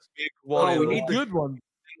like a big one. We need the good one.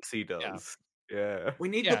 Thinks he does. Yeah. We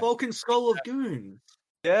need the Vulcan skull of goons.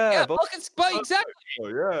 Yeah, Vulcan skull. Exactly. Oh,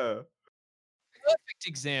 yeah. Perfect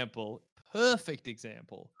example. Perfect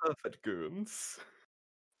goons.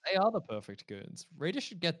 They are the perfect goons. Rita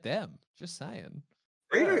should get them. Just saying.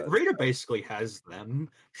 Rita basically has them.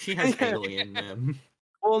 She has Haley in them.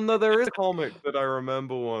 Well, no, there is a comic that I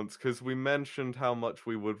remember once because we mentioned how much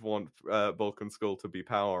we would want Vulcan Skull to be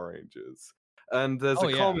Power Rangers, and there's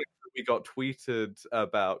a comic that we got tweeted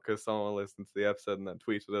about because someone listened to the episode and then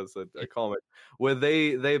tweeted us a comic where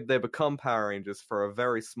they become Power Rangers for a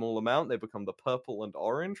very small amount. They become the Purple and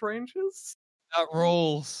Orange Rangers. That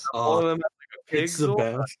rules. One of them has like a pig. It's the best.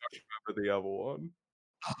 I don't remember the other one.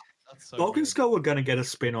 That's so Vulcan good. Skull were going to get a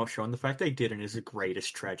spin-off show, and the fact they didn't is the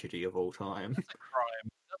greatest tragedy of all time. That's a crime.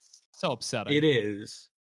 That's so upsetting. It is.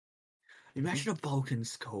 Imagine a Vulcan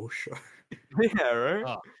Skull show. Yeah,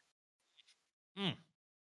 right?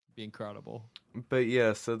 Be incredible. But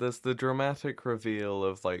yeah, so there's the dramatic reveal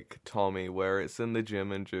of like Tommy where it's in the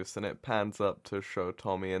gym and juice and it pans up to show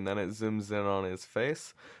Tommy and then it zooms in on his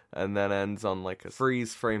face and then ends on like a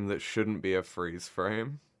freeze frame that shouldn't be a freeze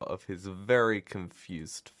frame of his very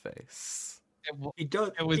confused face. He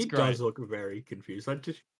does look very confused.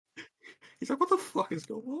 He's like, what the fuck is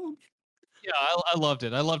going on? Yeah, I loved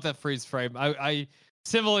it. I loved that freeze frame. I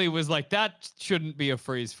similarly was like, that shouldn't be a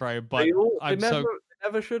freeze frame, but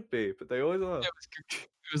never should be, but they always are. It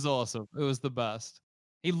was awesome. It was the best.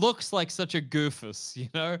 He looks like such a goofus, you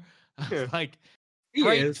know? Yeah. Like,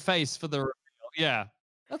 great face for the reveal. Yeah,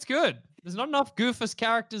 that's good. There's not enough goofus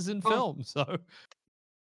characters in film, so...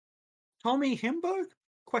 Tommy Himbo?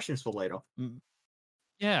 Questions for later.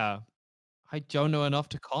 Yeah. I don't know enough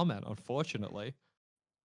to comment, unfortunately.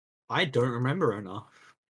 I don't remember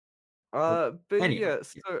enough. But anyway.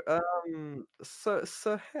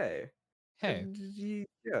 So hey. Hey.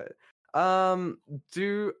 Yeah.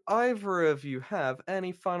 Do either of you have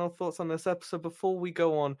any final thoughts on this episode before we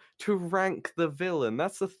go on to rank the villain?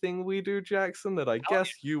 That's the thing we do, Jackson, that I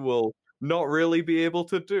guess you will not really be able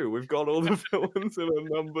to do. We've got all the villains in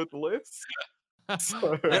a numbered list.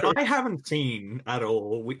 So, I haven't seen at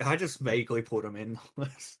all. I just vaguely put them in the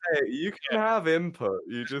list. hey, you can have input,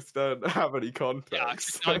 you just don't have any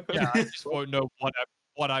context. I just won't know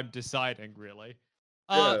what I'm deciding, really.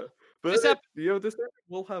 Yeah, but this this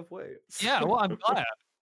will have weights. Yeah, well, I'm glad.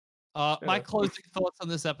 My Yeah. closing thoughts on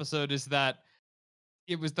this episode is that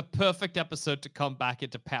it was the perfect episode to come back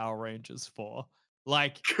into Power Rangers for.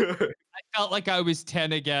 Like, Good. I felt like I was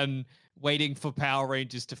 10 again, waiting for Power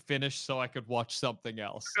Rangers to finish so I could watch something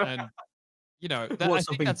else. And, you know, I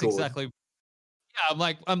think that's exactly.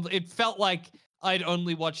 Yeah, it felt like I'd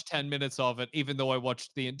only watched 10 minutes of it, even though I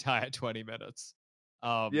watched the entire 20 minutes.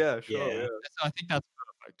 Yeah, sure. Yeah. So I think that's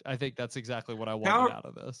perfect. I think that's exactly what I wanted out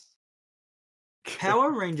of this.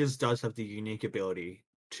 Power Rangers does have the unique ability,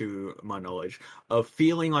 to my knowledge, of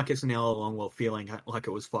feeling like it's an hour long while feeling like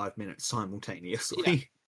it was 5 minutes simultaneously.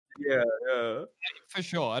 Yeah. For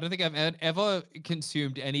sure. I don't think I've ever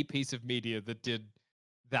consumed any piece of media that did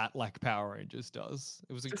that like Power Rangers does.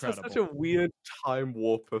 It was incredible. It's such a weird time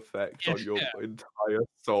warp effect on your entire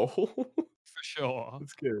soul. For sure.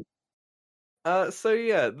 It's good. So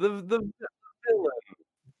yeah, the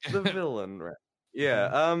villain, right?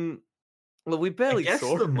 Yeah. Well, we barely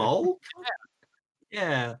saw the him. mole.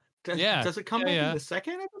 Yeah. Does it come back in the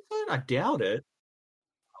second episode? I doubt it.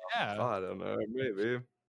 Yeah. I don't know. Maybe.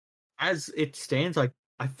 As it stands, I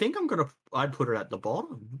think I'd put it at the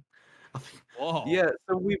bottom. Whoa. Yeah.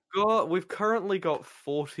 So we've currently got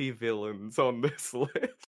 40 villains on this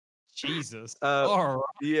list. Jesus. All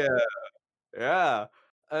right. Yeah.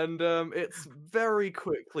 And it's very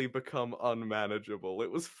quickly become unmanageable. It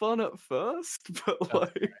was fun at first, but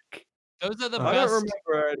like. Those are the best. I don't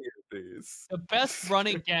remember any of these. The best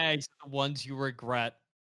running gags are the ones you regret,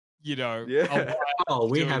 Yeah.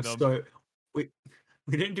 We have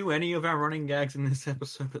we didn't do any of our running gags in this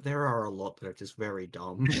episode, but there are a lot that are just very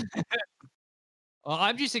dumb.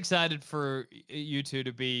 I'm just excited for you two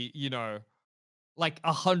to be, like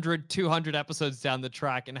 100, 200 episodes down the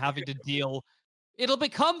track and having to deal. It'll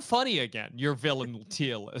become funny again, your villain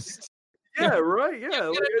tier list. Yeah, right.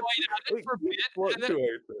 Yeah,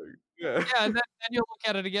 and then you'll look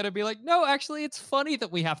at it again and be like, no, actually, it's funny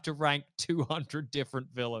that we have to rank 200 different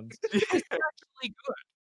villains. It's actually good.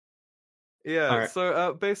 Yeah, right.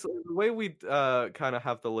 So basically, the way we kind of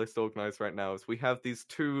have the list organized right now is we have these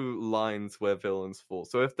two lines where villains fall.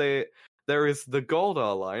 So if there is the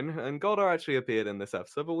Goldar line, and Goldar actually appeared in this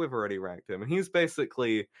episode, but we've already ranked him, and he's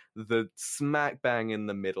basically the smack bang in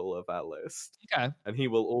the middle of our list. Okay. And he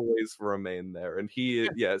will always remain there. And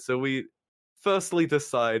so we firstly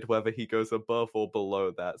decide whether he goes above or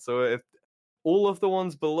below that. So if all of the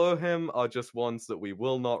ones below him are just ones that we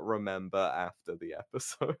will not remember after the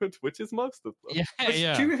episode, which is most of them.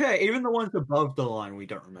 Yeah. To be fair, even the ones above the line we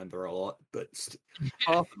don't remember a lot, but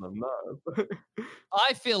half of them, no.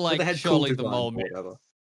 I feel like surely the Mole Man.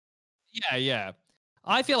 Yeah.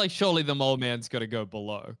 I feel like surely the Mole Man's got to go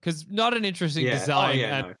below because not an interesting design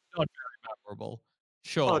and not very memorable.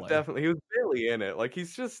 Surely. Oh, definitely. He was barely in it. Like,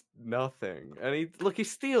 he's just nothing. And he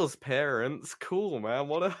steals parents. Cool, man.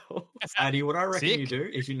 What else? Addy, what I reckon you do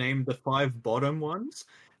is you name the 5 bottom ones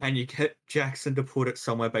and you get Jackson to put it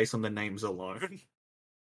somewhere based on the names alone.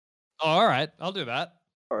 Oh, all right. I'll do that.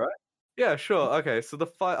 All right. Yeah, sure. Okay, so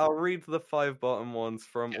I'll read the 5 bottom ones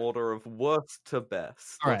from order of worst to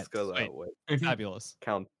best. All Let's go that way. Fabulous.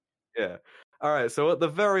 Count. Yeah. All right, so at the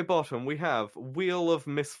very bottom, we have Wheel of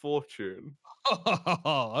Misfortune.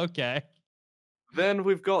 Oh, okay. Then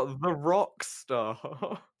we've got the Rockstar.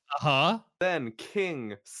 Uh-huh. Then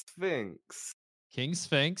King Sphinx. King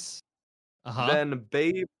Sphinx. Uh-huh. Then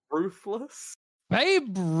Babe Ruthless.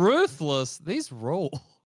 Babe Ruthless. These roll.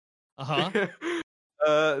 Uh-huh.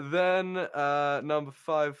 Then number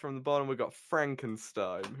 5 from the bottom, we got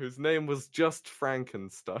Frankenstein, whose name was just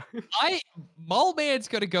Frankenstein. Mole Man's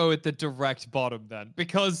got to go at the direct bottom then,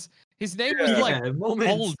 because his name was like Moldar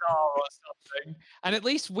or something. And at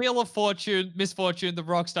least Wheel of Fortune, Misfortune, the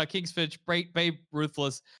Rockstar, Kingsfinch, Babe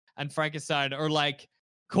Ruthless, and Frankenstein are like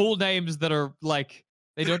cool names that are like,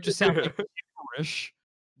 they don't just sound like gibberish.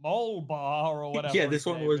 Mole Bar or whatever. Yeah, this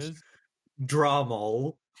one was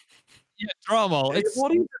Dramole. Yeah, Dramole.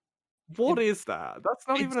 What is that? That's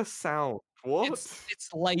not even a sound. What? It's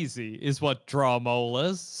lazy, is what Dramole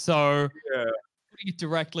is. So putting it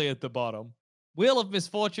directly at the bottom. Wheel of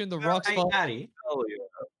Misfortune, the Rockstar. Hey, Addy. Oh, yeah.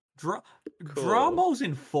 Dramole's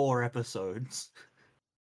in 4 episodes.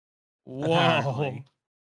 Whoa. Apparently.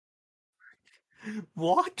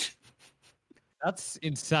 What? That's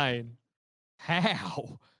insane.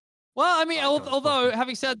 How? Well, I mean, although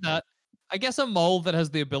having said that, I guess a mole that has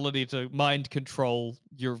the ability to mind control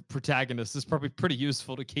your protagonist is probably pretty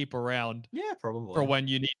useful to keep around. Yeah, probably. For when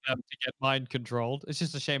you need them to get mind controlled. It's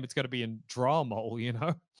just a shame it's got to be in Dramole, you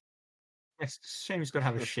know? It's a shame he's got to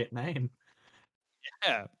have a shit name.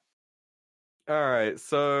 Yeah. All right,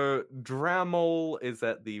 so Dramole is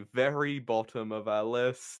at the very bottom of our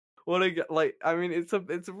list. What a like! I mean,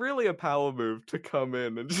 it's really a power move to come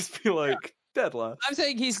in and just be like dead last. I'm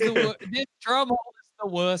saying he's the this Dramole is the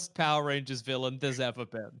worst Power Rangers villain there's ever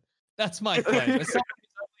been. That's my claim. As someone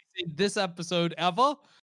who's only seen this episode ever,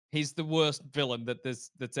 he's the worst villain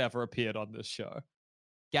that's ever appeared on this show.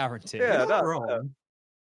 Guaranteed. Yeah, Not wrong.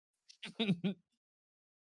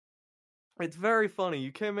 It's very funny.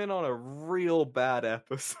 You came in on a real bad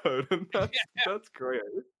episode, and that's great.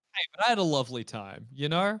 Hey, but I had a lovely time, you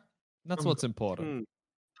know? That's what's important.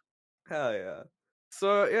 Hell yeah.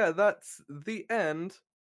 So yeah, that's the end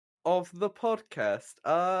of the podcast.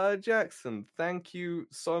 Jackson, thank you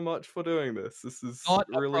so much for doing this. This is not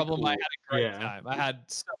really a problem. cool. I had a great time. I had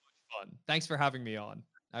so much fun. Thanks for having me on.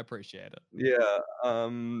 I appreciate it. Yeah.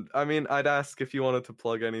 I mean, I'd ask if you wanted to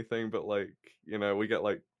plug anything, but like, we get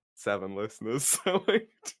like 7 listeners. So like,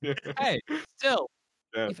 yeah. Hey, still,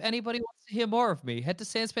 yeah. If anybody wants to hear more of me, head to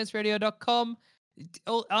sanspanceradio.com.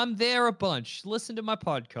 I'm there a bunch. Listen to my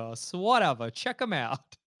podcasts, whatever. Check them out.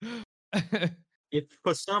 If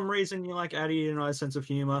for some reason you like Addy and I's sense of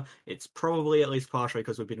humor, it's probably at least partially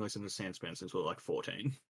because we've been listening to Sandspan since we were like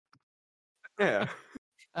 14. Yeah.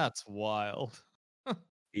 That's wild.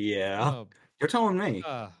 Yeah. Oh, you're telling me.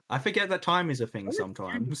 I forget that time is a thing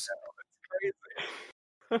sometimes. It's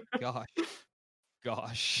crazy.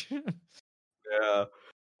 Gosh. Yeah.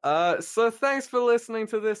 So thanks for listening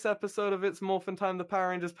to this episode of It's Morphin Time, the Power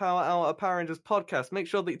Rangers Power Hour, a Power Rangers podcast. Make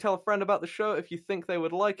sure that you tell a friend about the show if you think they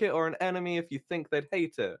would like it, or an enemy if you think they'd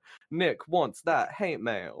hate it. Nick wants that hate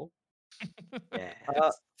mail. Yes.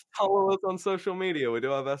 Follow us on social media. We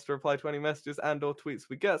do our best to reply to any messages and or tweets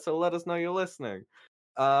we get, so let us know you're listening.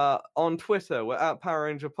 On Twitter, we're at Power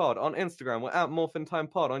Ranger Pod. On Instagram, we're at Morphin Time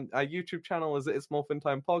Pod. On our YouTube channel is It's Morphin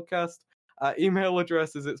Time Podcast. Email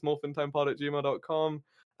address is itsmorphintimepod@gmail.com.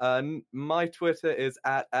 My Twitter is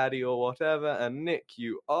at Addy or whatever. And Nick,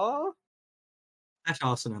 you are? At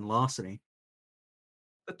arson and larceny.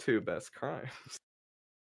 The 2 best crimes.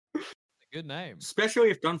 Good name. Especially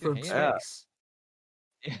if done from space.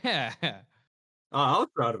 Yeah. Oh, I was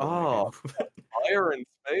proud of it. Fire in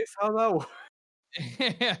space? How's that work?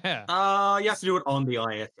 Yeah. You have to do it on the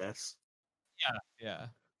ISS. Yeah.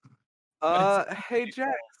 Hey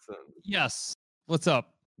Jackson. Yes. What's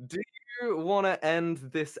up? Do you want to end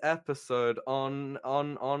this episode on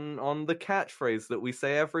the catchphrase that we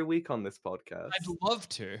say every week on this podcast? I'd love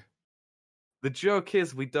to. The joke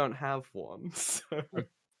is we don't have one. So.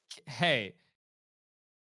 Hey,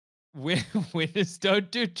 winners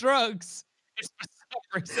don't do drugs. It's for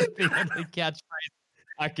some reason the only catchphrase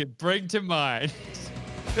I could bring to mind.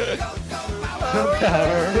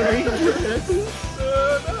 Power Rangers.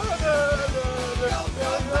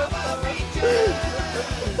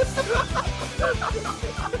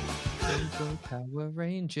 Power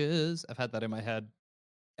Rangers. I've had that in my head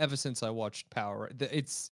ever since I watched Power.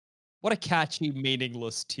 It's what a catchy,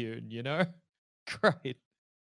 meaningless tune, you know? Great.